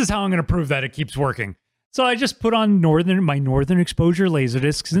 This is how I'm going to prove that it keeps working. So I just put on my Northern Exposure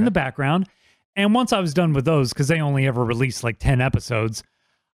Laserdiscs in the background. And once I was done with those, because they only ever released like 10 episodes,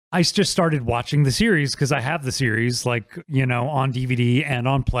 I just started watching the series because I have the series on DVD and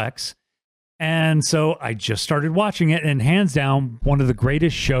on Plex. And so I just started watching it, and hands down, one of the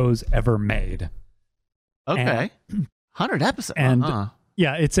greatest shows ever made. Okay. 100 episodes. And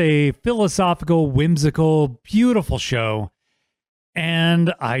yeah, it's a philosophical, whimsical, beautiful show.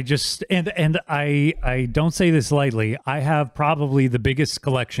 And I just and I don't say this lightly. I have probably the biggest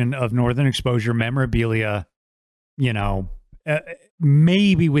collection of Northern Exposure memorabilia,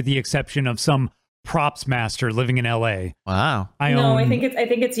 maybe with the exception of some props master living in LA. Wow. I think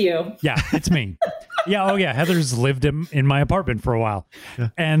it's you. Yeah, it's me. Yeah, oh yeah, Heather's lived in my apartment for a while. Yeah.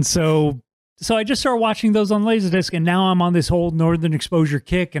 And so I just started watching those on Laserdisc, and now I'm on this whole Northern Exposure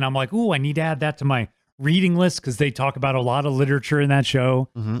kick, and I'm like, ooh, I need to add that to my reading list because they talk about a lot of literature in that show.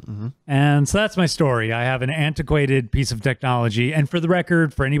 And so that's my story. I have an antiquated piece of technology, and for the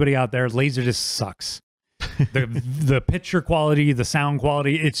record, for anybody out there, Laserdisc sucks. the picture quality, the sound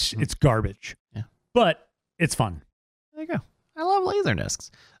quality, it's garbage. Yeah. But it's fun. There you go. I love Laserdiscs.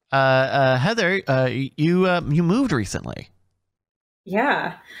 Heather, you moved recently.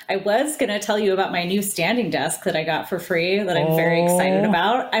 Yeah, I was going to tell you about my new standing desk that I got for free that I'm very excited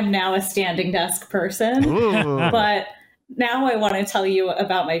about. I'm now a standing desk person. But now I want to tell you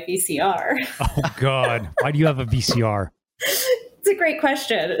about my VCR. Oh, God. Why do you have a VCR? It's a great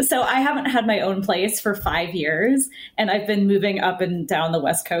question. So I haven't had my own place for 5 years, and I've been moving up and down the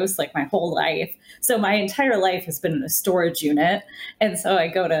West Coast like my whole life. So my entire life has been in a storage unit. And so I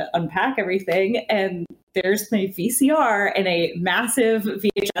go to unpack everything, and there's my VCR and a massive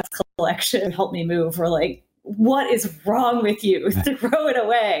VHS collection. Help me move. We're like, what is wrong with you? Throw it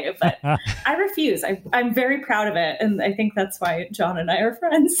away. But I refuse. I'm very proud of it. And I think that's why John and I are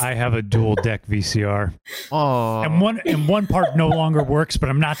friends. I have a dual deck VCR. Oh. And one part no longer works, but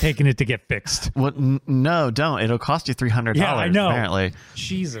I'm not taking it to get fixed. What? No, don't. It'll cost you $300. Yeah, I know. Apparently.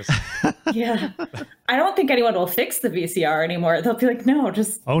 Jesus. Yeah. I don't think anyone will fix the VCR anymore. They'll be like, no,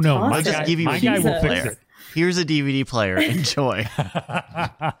 just oh no, toss my it. Just give you my a guy DVD will player. fix it. Here's a DVD player. Enjoy.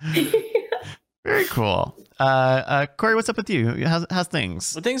 Very cool. Corey, what's up with you? How's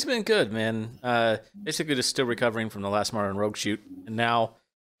things? Well, things have been good, man. Basically just still recovering from the last Martin Rogue shoot. And now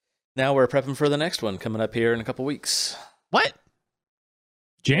we're prepping for the next one coming up here in a couple weeks. What?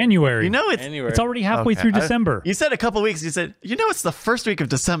 January. January. It's already halfway through December. You said a couple weeks. You said, it's the first week of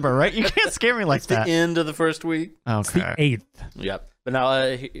December, right? You can't scare me like It's that. the end of the first week. Okay. It's the 8th. Yep. But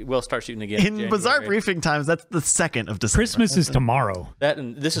now we'll start shooting again. In bizarre briefing times, that's the 2nd of December. Christmas is tomorrow. That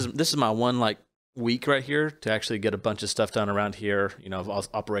and this is my one week right here to actually get a bunch of stuff done around here.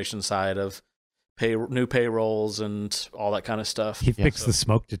 Operation side of new payrolls and all that kind of stuff. He fixed the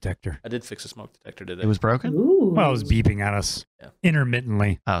smoke detector. I did fix the smoke detector today. It was broken? Ooh. Well, it was beeping at us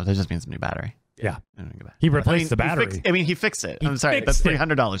intermittently. Oh, that just means a new battery. Yeah. He replaced the battery. He fixed it. I'm sorry. That's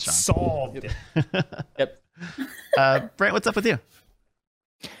 $300, Sean. Solved it. Yep. Brent, what's up with you?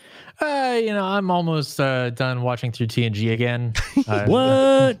 I'm almost done watching through TNG again.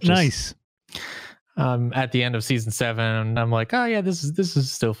 What? Nice. At the end of season 7, and I'm like, oh yeah, this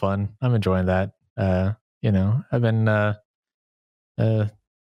is still fun. I'm enjoying that. I've been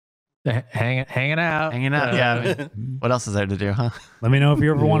hanging out. Yeah. What else is there to do, huh? Let me know if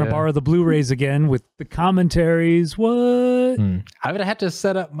you ever want to borrow the Blu-rays again with the commentaries. What? I would have had to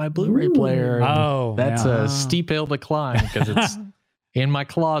set up my Blu-ray player. Oh, that's a steep hill to climb because it's in my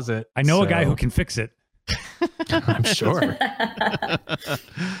closet. I know a guy who can fix it. I'm sure.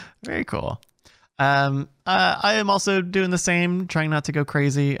 Very cool. I am also doing the same, trying not to go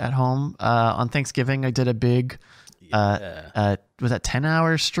crazy at home. On Thanksgiving, I did a big, was that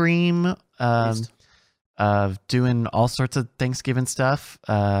 10-hour stream of doing all sorts of Thanksgiving stuff.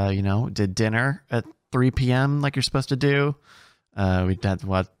 Did dinner at 3 p.m. like you're supposed to do. We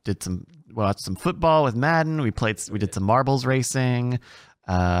watched some football with Madden. We did some marbles racing.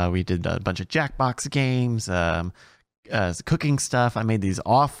 We did a bunch of Jackbox games. Cooking stuff. I made these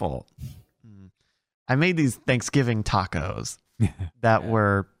Thanksgiving tacos that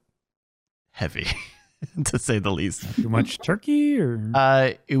were heavy, to say the least. Too much turkey, or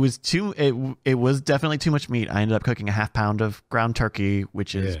it was definitely too much meat. I ended up cooking a half pound of ground turkey,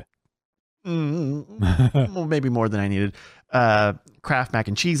 which is well, maybe more than I needed. Kraft mac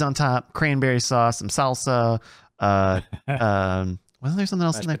and cheese on top, cranberry sauce, some salsa. Wasn't there something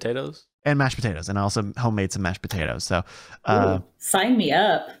else in there? Potatoes? And mashed potatoes, and I also homemade some mashed potatoes. So, sign me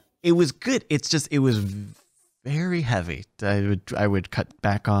up. It was good. It was very heavy. I would cut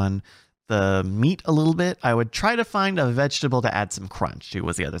back on the meat a little bit. I would try to find a vegetable to add some crunch to.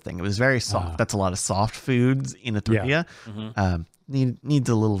 Was the other thing. It was very soft. That's a lot of soft foods in a tortilla. Yeah. Mm-hmm. Needs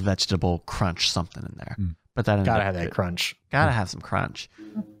a little vegetable crunch, something in there. But that gotta have that crunch. Gotta have some crunch.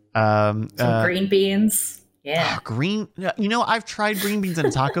 Some green beans. Yeah. I've tried green beans in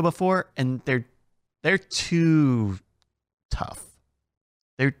a taco before, and they're too tough.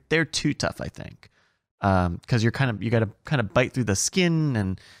 They're too tough, I think. Because you gotta kind of bite through the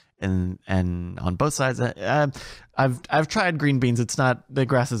skin and on both sides. I've tried green beans. The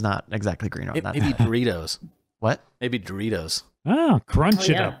grass is not exactly green on that. Maybe Doritos. What? Maybe Doritos. Crunch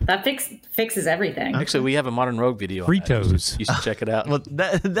it up. That fixes everything. Actually, we have a Modern Rogue video. Fritos. You should check it out. Well,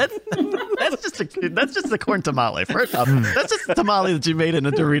 that's just a corn tamale. First off, that's just a tamale that you made in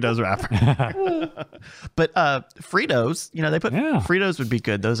a Doritos wrapper. But Fritos, they put Fritos would be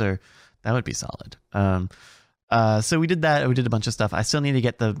good. That would be solid. So we did that. We did a bunch of stuff. I still need to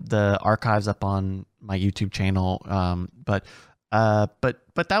get the archives up on my YouTube channel. But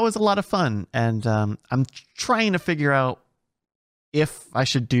that was a lot of fun, and I'm trying to figure out if I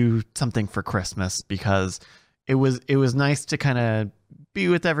should do something for Christmas, because it was nice to kind of be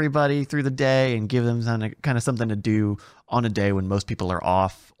with everybody through the day and give them something to do on a day when most people are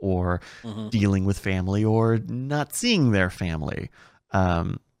off or dealing with family or not seeing their family.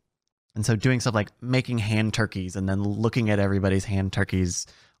 And so doing stuff like making hand turkeys and then looking at everybody's hand turkeys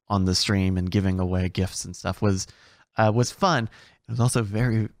on the stream and giving away gifts and stuff was fun. It was also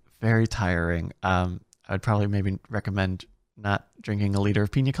very, very tiring. I would probably maybe recommend not drinking a liter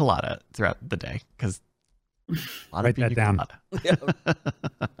of pina colada throughout the day, because a lot of pina colada.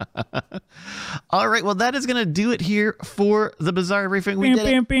 All right, well, that is going to do it here for the Bizarre Briefing. We did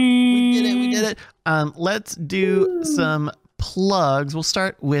it. Let's do some plugs. We'll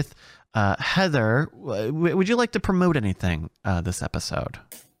start with Heather. Would you like to promote anything this episode?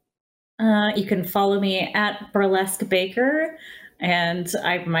 You can follow me at Burlesque Baker, and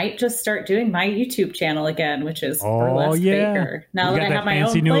I might just start doing my YouTube channel again, which is Burlesque Baker. Now that I have my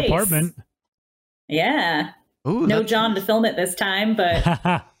own new place. Apartment. Yeah. Ooh, no John to film it this time, but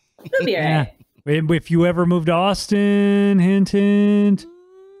it'll be all right. If you ever move to Austin, hint, hint.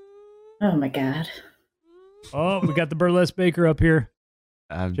 Oh my God. Oh, we got the Burlesque Baker up here.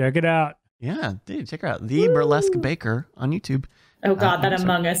 Check it out. Yeah, dude, check her out. The Burlesque Baker on YouTube. Oh God, that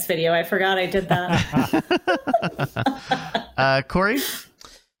Among Us video. I forgot I did that. Corey?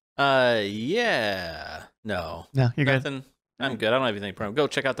 Yeah. No, you're nothing. good. I'm good. I don't have anything for him. Go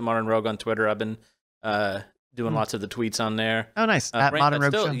check out the Modern Rogue on Twitter. I've been doing lots of the tweets on there. Oh, nice. At Modern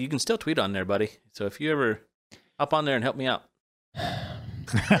Rogue Show. You can still tweet on there, buddy. So if you ever hop on there and help me out.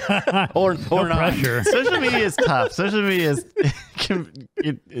 or not. Pressure. Social media is tough. Social media is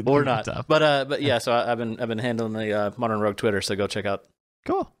or not tough. But yeah, so I've been handling the Modern Rogue Twitter, so go check out.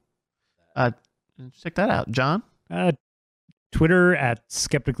 Cool. Check that out. John? Twitter at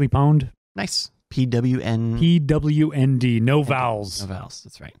Skeptically Pwned. Nice. PWN. PWND. No vowels. No vowels.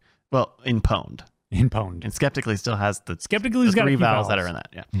 That's right. Well, in Pwned. In Pwned. And Skeptically still has the Skeptically's got 3 vowels that are in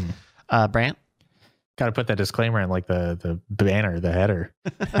that. Yeah. Brant? Got to put that disclaimer in, like the banner, the header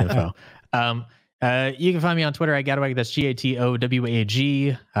info. You can find me on Twitter at Gatowag. That's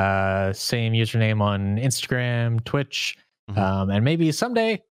GATOWAG. Same username on Instagram, Twitch, and maybe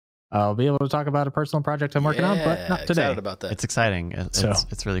someday I'll be able to talk about a personal project I'm working on, but not today. Excited about that. It's exciting.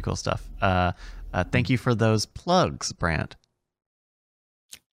 It's really cool stuff. Thank you for those plugs, Brant.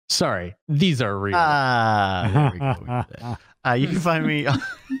 Sorry, these are real. There we go. You can find me.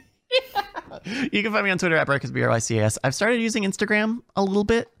 You can find me on Twitter at Brycas, BRYCAS. I've started using Instagram a little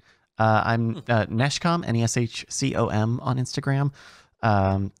bit. I'm Neshcom, NESHCOM on Instagram.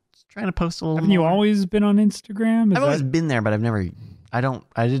 Trying to post a little. Haven't you always been on Instagram? I've always been there, but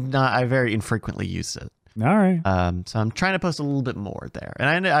I very infrequently used it. All right. So I'm trying to post a little bit more there,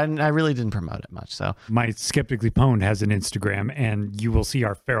 and I really didn't promote it much. So My Skeptically Pwned has an Instagram, and you will see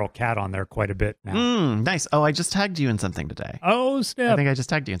our feral cat on there quite a bit now. nice. Oh, I just tagged you in something today. Oh, I snap. think I just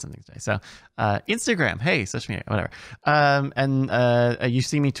tagged you in something today. So Instagram, hey, social media, whatever. And you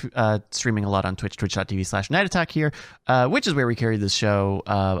see me streaming a lot on Twitch, twitch.tv/Night Attack here, which is where we carry this show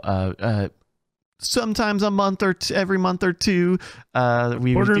sometimes a month or every month or two.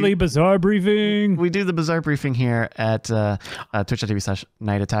 Quarterly Bizarre Briefing. We do the Bizarre Briefing here at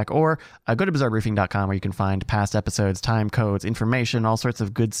twitch.tv/Night Attack, or go to bizarrebriefing.com where you can find past episodes, time codes, information, all sorts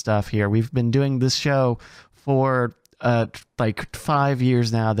of good stuff here. We've been doing this show for like 5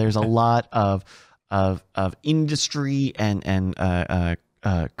 years now. There's a lot of industry and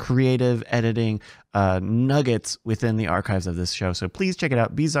creative editing nuggets within the archives of this show. So please check it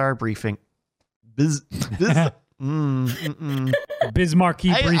out. Bizarre Briefing. Bismarcky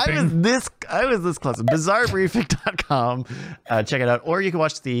Briefing. I was this close. Bizarrebriefing.com. Check it out. Or you can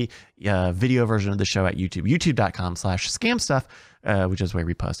watch the video version of the show at YouTube. YouTube.com/scamstuff, which is where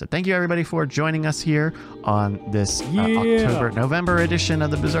we post it. Thank you, everybody, for joining us here on this November edition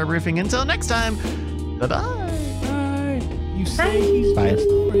of the Bizarre Briefing. Until next time, bye-bye. Bye. You say he's Bye. just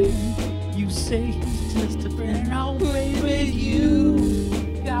a friend. You say he's just a friend. Oh, baby,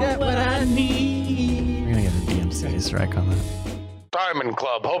 you got what I need. We're going to get a DMCA strike on that. Diamond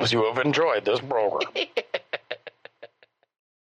Club hopes you have enjoyed this program.